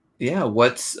 Yeah,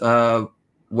 what's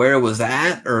where it was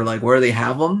at, or like where they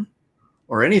have them.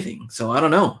 Or anything, so I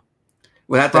don't know.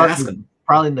 We'll have to ask them.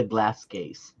 Probably in the glass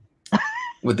case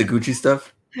with the Gucci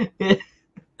stuff.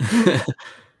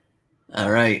 All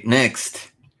right,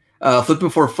 next,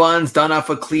 Flipping for Funds, Don off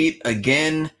a cleat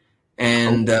again,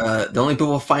 and the only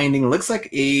people finding looks like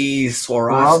a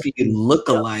Swarovski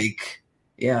look-alike.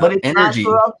 Yeah, but it's energy.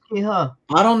 Not Swarovski, huh?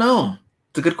 I don't know.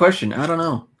 It's a good question. I don't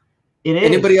know. It is.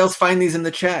 Anybody else find these in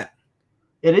the chat?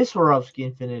 It is Swarovski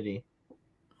Infinity.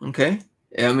 Okay.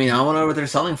 I mean, I wonder what they're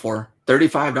selling for.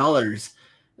 $35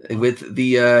 with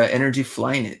the Energy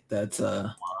Flyknit. That's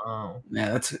wow.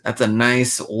 Yeah, that's a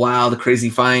nice, wild, crazy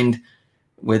find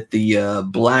with the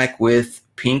black with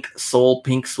pink sole,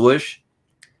 pink swoosh.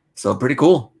 So pretty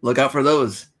cool. Look out for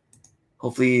those.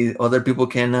 Hopefully, other people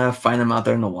can find them out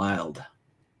there in the wild.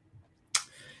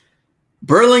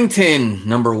 Burlington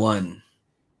 #1,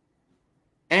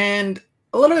 and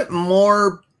a little bit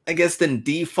more, I guess, than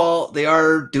default. They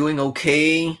are doing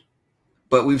okay,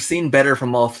 but we've seen better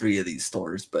from all three of these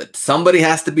stores. But somebody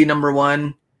has to be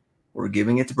 #1. We're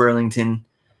giving it to Burlington.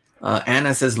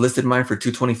 Anna says listed mine for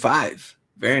 $225.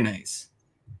 Very nice.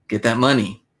 Get that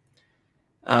money.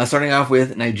 Starting off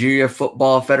with Nigeria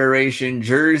Football Federation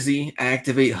jersey,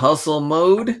 activate hustle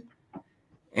mode.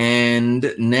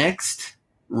 And next,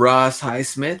 Ross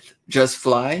Highsmith, Just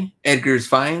Fly, Edgar's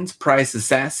Finds, Price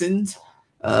Assassins,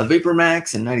 Vapor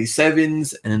Max and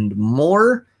 97s and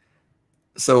more.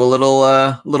 So a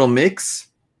little mix.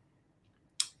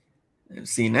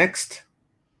 Let's see next.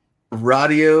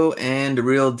 Radio and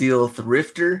Real Deal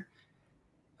Thrifter,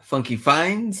 Funky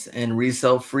Finds and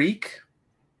Resell Freak.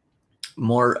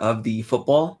 More of the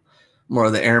football, more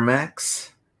of the Air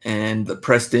Max and the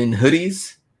Preston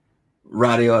hoodies.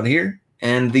 Radio out here.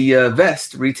 And the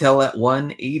vest retail at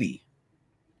 $180.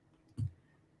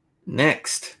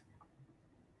 Next.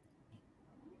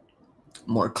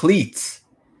 More cleats.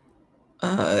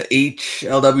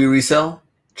 HLW resell,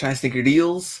 try sticker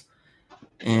deals.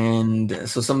 And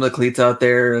so some of the cleats out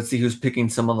there, let's see who's picking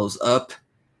some of those up.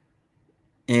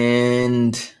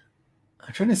 And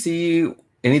I'm trying to see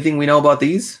anything we know about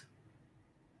these.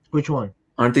 Which one?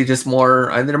 Aren't they just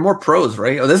more? They're more pros,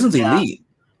 right? Oh, this one's elite.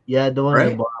 Yeah, the one right?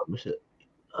 at the bottom is it.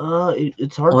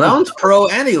 It's hard. Well, that one's pro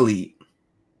and elite.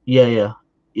 Yeah.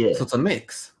 So it's a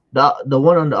mix. The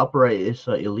one on the upper right is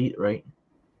elite, right?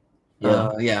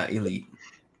 Yeah. Yeah, elite.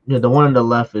 Yeah, the one on the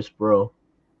left is pro.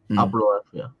 Upper left,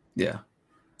 yeah. Yeah.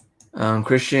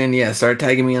 Christian, yeah, start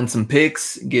tagging me on some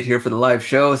picks. Get here for the live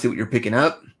show. See what you're picking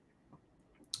up.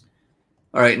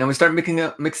 All right, now we start mixing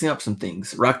up some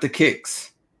things. Rock the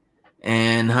Kicks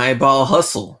and High Ball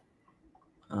Hustle.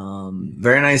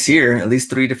 Very nice here. At least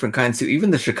 3 different kinds too. Even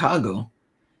the Chicago.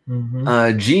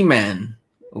 G-Man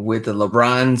with the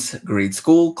LeBron's Grade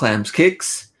School Clams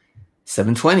Kicks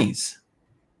 720s.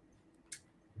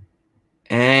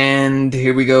 And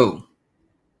here we go.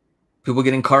 People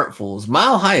getting cartfuls.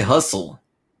 Mile High Hustle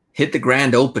hit the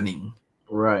grand opening.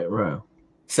 Right.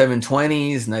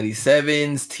 720s,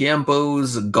 97s,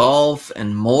 Tiempos, Golf,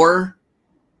 and more.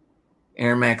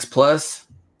 Air Max Plus.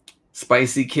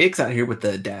 Spicy Kicks out here with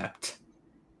the Adapt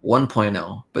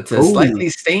 1.0. But to slightly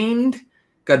stained,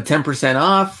 got 10%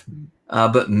 off,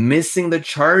 but missing the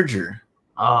Charger.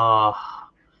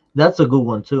 That's a good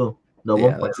one too.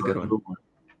 That's a good one.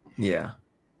 Yeah.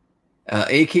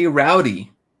 AK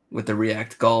Rowdy with the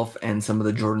React Golf and some of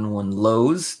the Jordan 1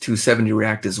 lows, 270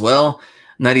 React as well,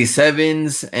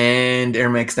 97s and Air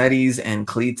Max 90s and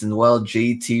cleats as well,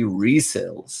 JT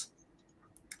resales.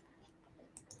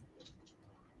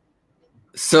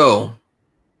 So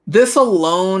this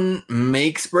alone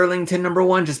makes Burlington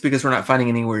 #1 just because we're not finding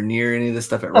anywhere near any of this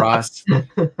stuff at Ross.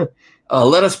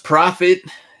 Let Us Profit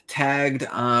tagged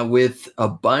with a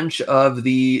bunch of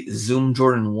the Zoom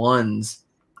Jordan 1s.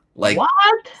 Like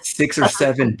what? 6 or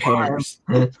 7 pairs.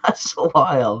 That's so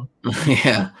wild.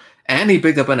 Yeah. And he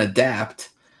picked up an Adapt.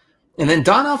 And then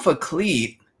Don Alpha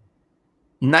Cleat,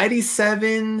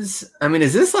 97s. I mean,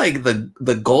 is this like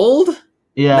the gold?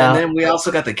 Yeah. And then we also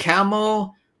got the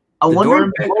camo. I wonder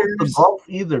if the golf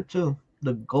either too.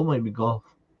 The gold might be golf.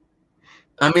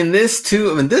 I mean, this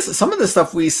too. I mean, some of the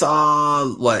stuff we saw,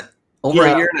 over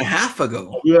a year and a half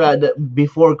ago. Yeah,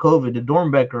 before COVID, the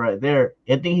Dornbecker right there.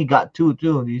 I think he got 2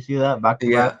 too. Do you see that? Back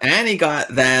to back. And he got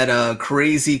that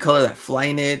crazy color, that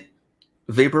Flyknit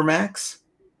Vapor Max.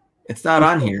 It's not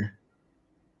on here,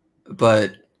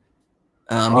 but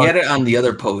he had it on the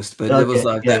other post. But it was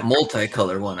like that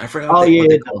multicolor one. I forgot. What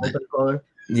they called it. Multicolor.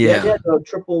 Yeah, the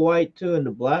triple white too, and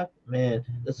the black. Man,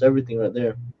 that's everything right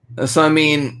there. So I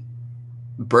mean,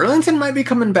 Burlington might be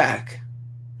coming back.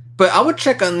 But I would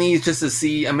check on these just to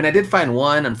see. I mean, I did find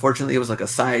one. Unfortunately, it was like a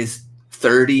size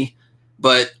 30,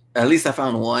 but at least I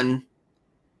found one.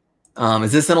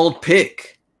 Is this an old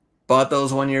pick? Bought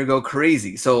those 1 year ago.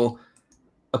 Crazy. So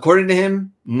according to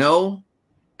him, no.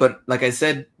 But like I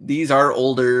said, these are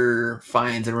older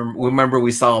finds. And remember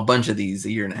we saw a bunch of these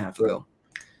a year and a half ago.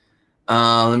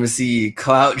 Let me see.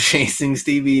 Clout Chasing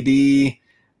Stevie D.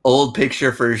 Old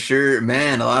picture for sure.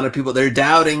 Man, a lot of people, they're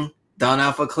doubting Don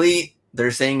Alpha Cleat.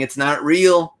 They're saying it's not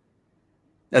real.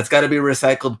 That's got to be a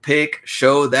recycled pic.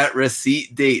 Show that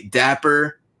receipt date.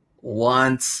 Dapper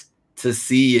wants to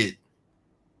see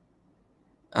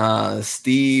it.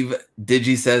 Steve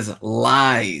Digi says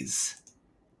lies.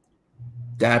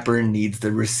 Dapper needs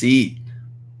the receipt.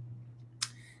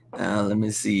 Let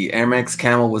me see. Air Max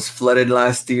Camel was flooded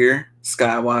last year.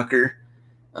 Skywalker.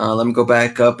 Let me go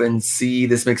back up and see.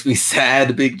 This makes me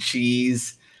sad. Big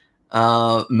Cheese.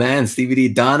 Man, Stevie D,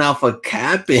 Don Alpha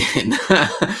capping.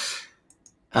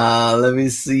 Let me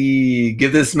see.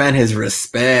 Give this man his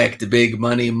respect. Big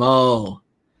Money Mo.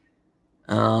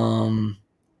 Let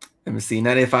me see.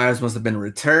 95s must have been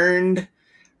returned.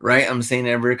 Right? I'm saying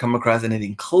never come across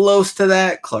anything close to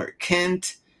that. Clark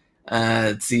Kent.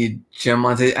 Let's see. Jim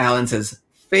Monte Allen says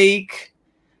fake.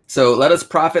 So Let Us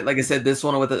Profit. Like I said, this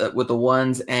one with the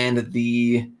ones and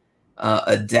the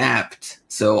Adapt.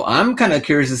 So I'm kind of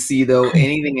curious to see though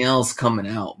anything else coming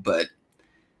out. But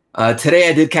today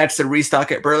I did catch the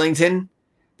restock at Burlington.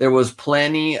 There was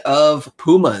plenty of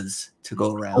Pumas to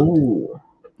go around. Ooh.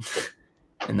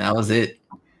 And that was it.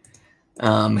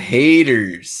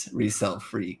 Haters, Resell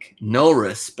Freak, no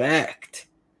respect.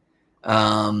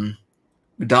 Don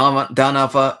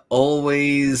Alpha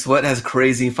always has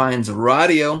crazy finds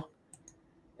radio,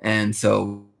 and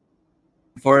so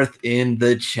forth in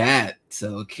the chat.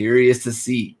 So curious to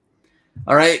see.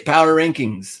 All right, power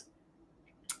rankings.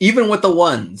 Even with the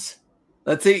ones,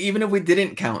 let's say even if we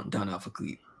didn't count Don Alpha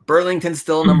Cleat, Burlington's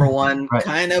still #1, right.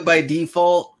 kind of by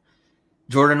default.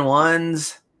 Jordan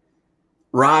 1s.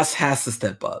 Ross has to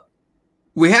step up.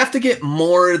 We have to get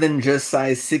more than just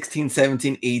size 16,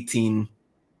 17, 18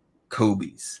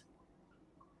 Kobe's.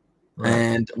 Right.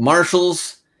 And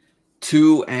Marshalls,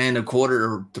 2 1/4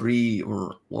 or 3,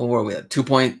 or what were we at?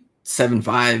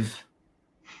 2.75.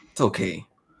 It's okay.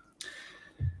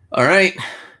 All right.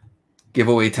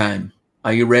 Giveaway time.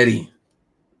 Are you ready?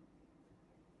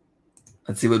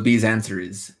 Let's see what B's answer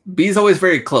is. B's always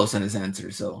very close on his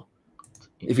answer, so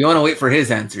if you want to wait for his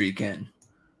answer, you can.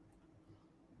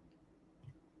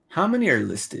 How many are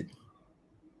listed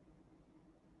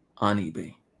on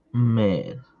eBay?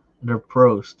 Man, they're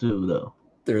pros too, though.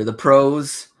 They're the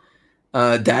pros.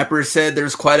 Dapper said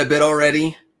there's quite a bit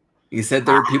already. He said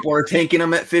people are taking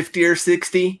them at 50 or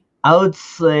 60. I would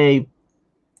say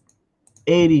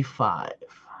 85.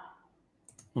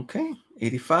 Okay,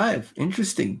 85.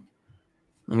 Interesting.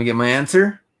 Let me get my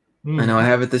answer. I know I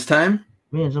have it this time.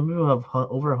 Man, some people have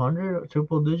over 100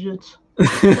 triple digits.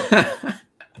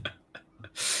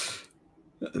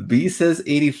 B says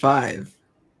 85.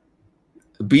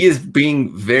 B is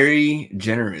being very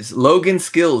generous. Logan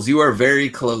Skills, you are very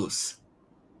close.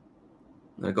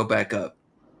 I'm going to go back up.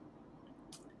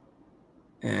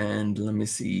 And let me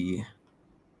see.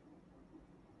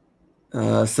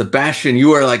 Sebastian,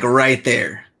 you are like right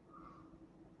there.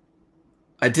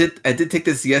 I did take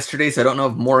this yesterday, so I don't know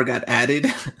if more got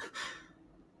added.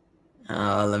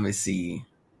 Let me see.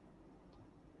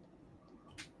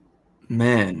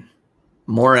 Man,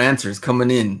 more answers coming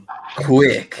in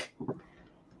quick.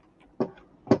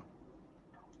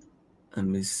 Let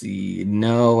me see.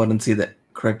 No, I don't see the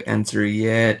correct answer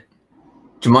yet.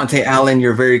 Jamonte Allen,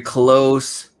 you're very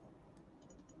close.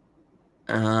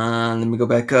 Let me go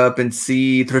back up and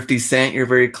see. Thrifty Cent, you're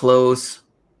very close.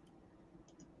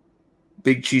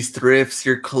 Big Cheese Thrifts,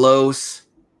 you're close.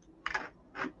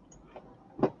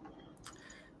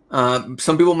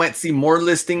 Some people might see more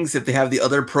listings if they have the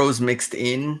other pros mixed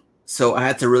in. So I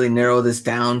had to really narrow this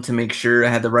down to make sure I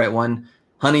had the right one.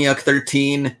 Honey Yuck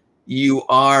 13, you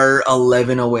are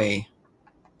 11 away.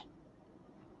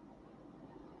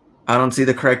 I don't see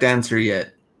the correct answer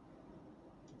yet.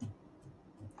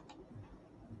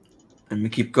 Let me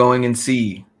keep going and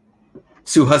see.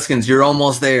 Sue Huskins, you're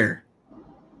almost there.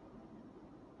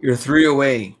 You're 3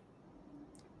 away.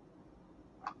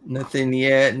 Nothing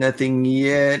yet. Nothing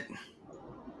yet.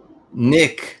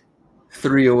 Nick,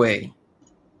 3 away.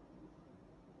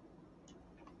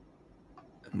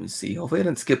 Let me see. Hopefully I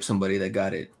didn't skip somebody that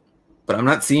got it. But I'm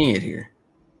not seeing it here.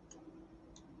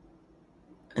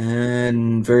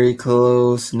 And very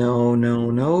close. No,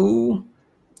 no, no.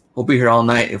 We'll be here all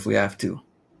night if we have to.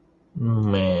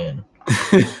 Man.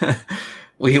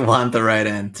 We want the right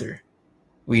answer.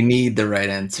 We need the right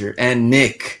answer. And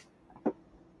Nick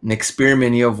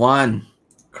Spearman, you have one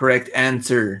correct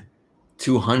answer.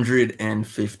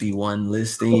 251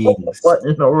 listings. What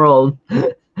in the world?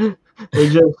 It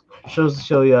just shows to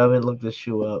show you I haven't looked this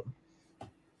shoe up.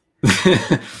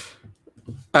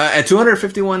 At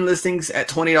 251 listings at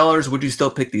 $20, would you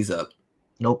still pick these up?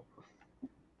 Nope.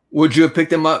 Would you have picked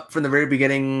them up from the very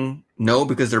beginning? No,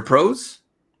 because they're pros?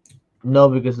 No,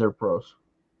 because they're pros.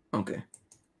 Okay.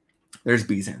 There's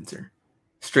B's answer.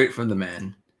 Straight from the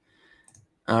man.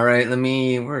 All right,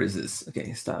 where is this?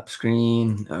 Okay, stop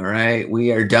screen. All right,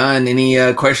 we are done.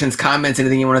 Any questions, comments,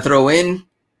 anything you want to throw in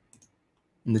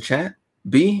the chat?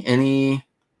 B,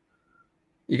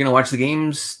 you're going to watch the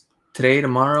games today,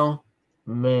 tomorrow?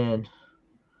 Man,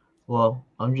 well,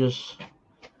 I'm just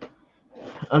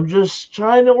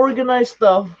trying to organize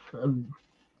stuff.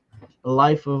 A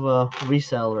life of a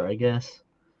reseller, I guess.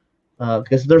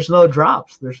 Because there's no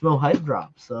drops. There's no hype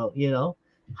drops. So,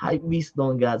 Hype Beast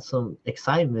don't got some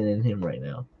excitement in him right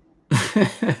now.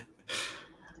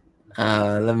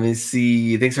 Let me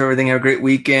see. Thanks for everything. Have a great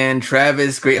weekend.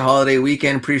 Travis, great holiday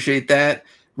weekend. Appreciate that.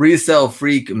 Resell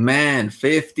Freak, man,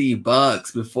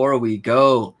 $50 before we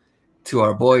go to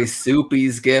our boy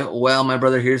Soupy's. Get well, my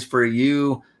brother. Here's for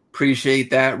you.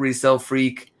 Appreciate that, Resell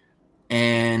Freak.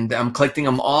 And I'm collecting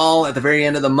them all at the very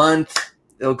end of the month.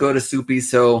 They'll go to Soupy.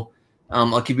 So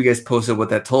I'll keep you guys posted what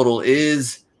that total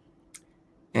is.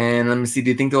 And let me see.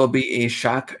 Do you think there will be a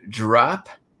shock drop?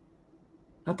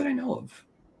 Not that I know of.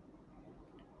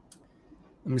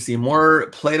 Let me see. More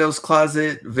Plato's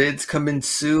Closet vids coming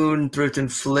soon. Thrift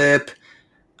and Flip.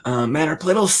 Man, our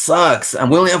Play-Doh sucks. We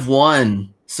only have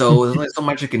one. So there's only so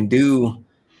much I can do.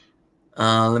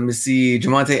 Let me see.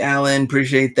 Jamonte Allen,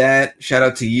 appreciate that. Shout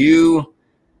out to you.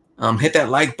 Hit that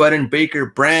like button, Baker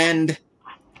Brand.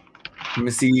 Let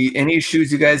me see. Any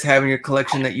shoes you guys have in your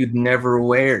collection that you'd never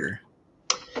wear?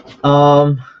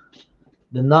 The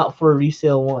not for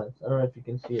resale ones. I don't know if you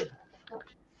can see it.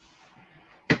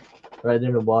 right there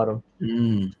in the bottom.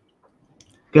 Mm.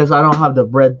 Because I don't have the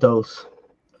bread toast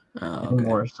Oh,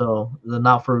 anymore, so the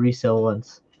not for resale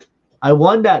ones. I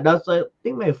won that. That's I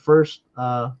think my first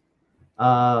what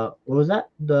was that?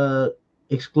 The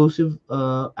exclusive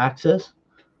access.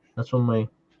 That's one of my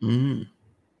Mm.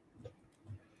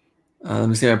 Let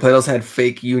me see. My Play-Dohs had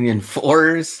fake Union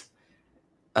 4s.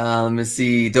 Let me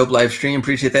see. Dope live stream.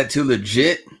 Appreciate that too.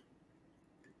 Legit.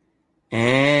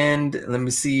 And let me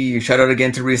see. Shout out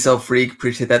again to Resell Freak.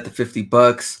 Appreciate that. The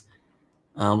 $50.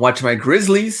 Watch my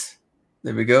Grizzlies.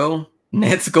 There we go.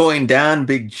 Nets going down.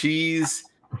 Big cheese.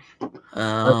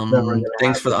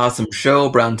 Thanks for the awesome show.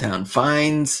 Browntown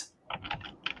Finds.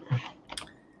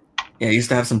 Yeah, I used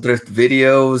to have some thrift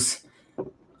videos.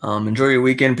 Enjoy your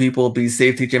weekend, people. Be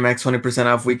safe. TJ Maxx 20%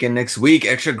 off weekend next week.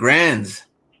 Extra grands.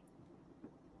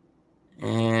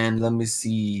 And let me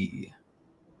see.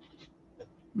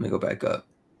 Let me go back up.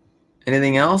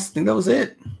 Anything else? I think that was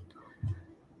it.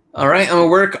 All right, I'm going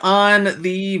to work on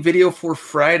the video for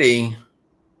Friday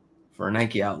for a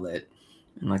Nike outlet.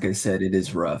 And like I said, it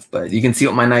is rough, but you can see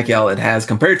what my Nike outlet has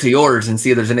compared to yours and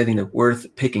see if there's anything that's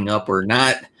worth picking up or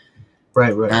not.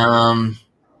 right. And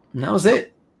that was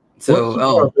it.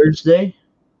 So, Thursday?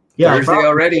 Yeah, Thursday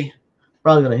already.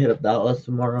 Probably going to hit up the outlets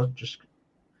tomorrow. Just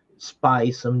spy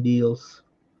some deals.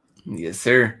 Yes,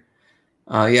 sir.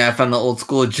 Yeah, I found the old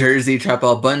school jersey, Trap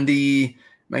Al Bundy,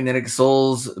 Magnetic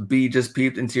Souls. B just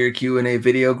peeped into your Q&A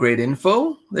video. Great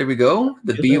info. There we go.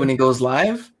 The B when he goes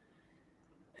live.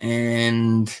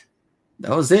 And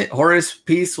that was it. Horace,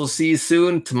 peace. We'll see you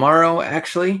soon. Tomorrow,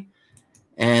 actually.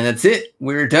 And that's it.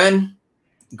 We're done.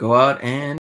 Go out and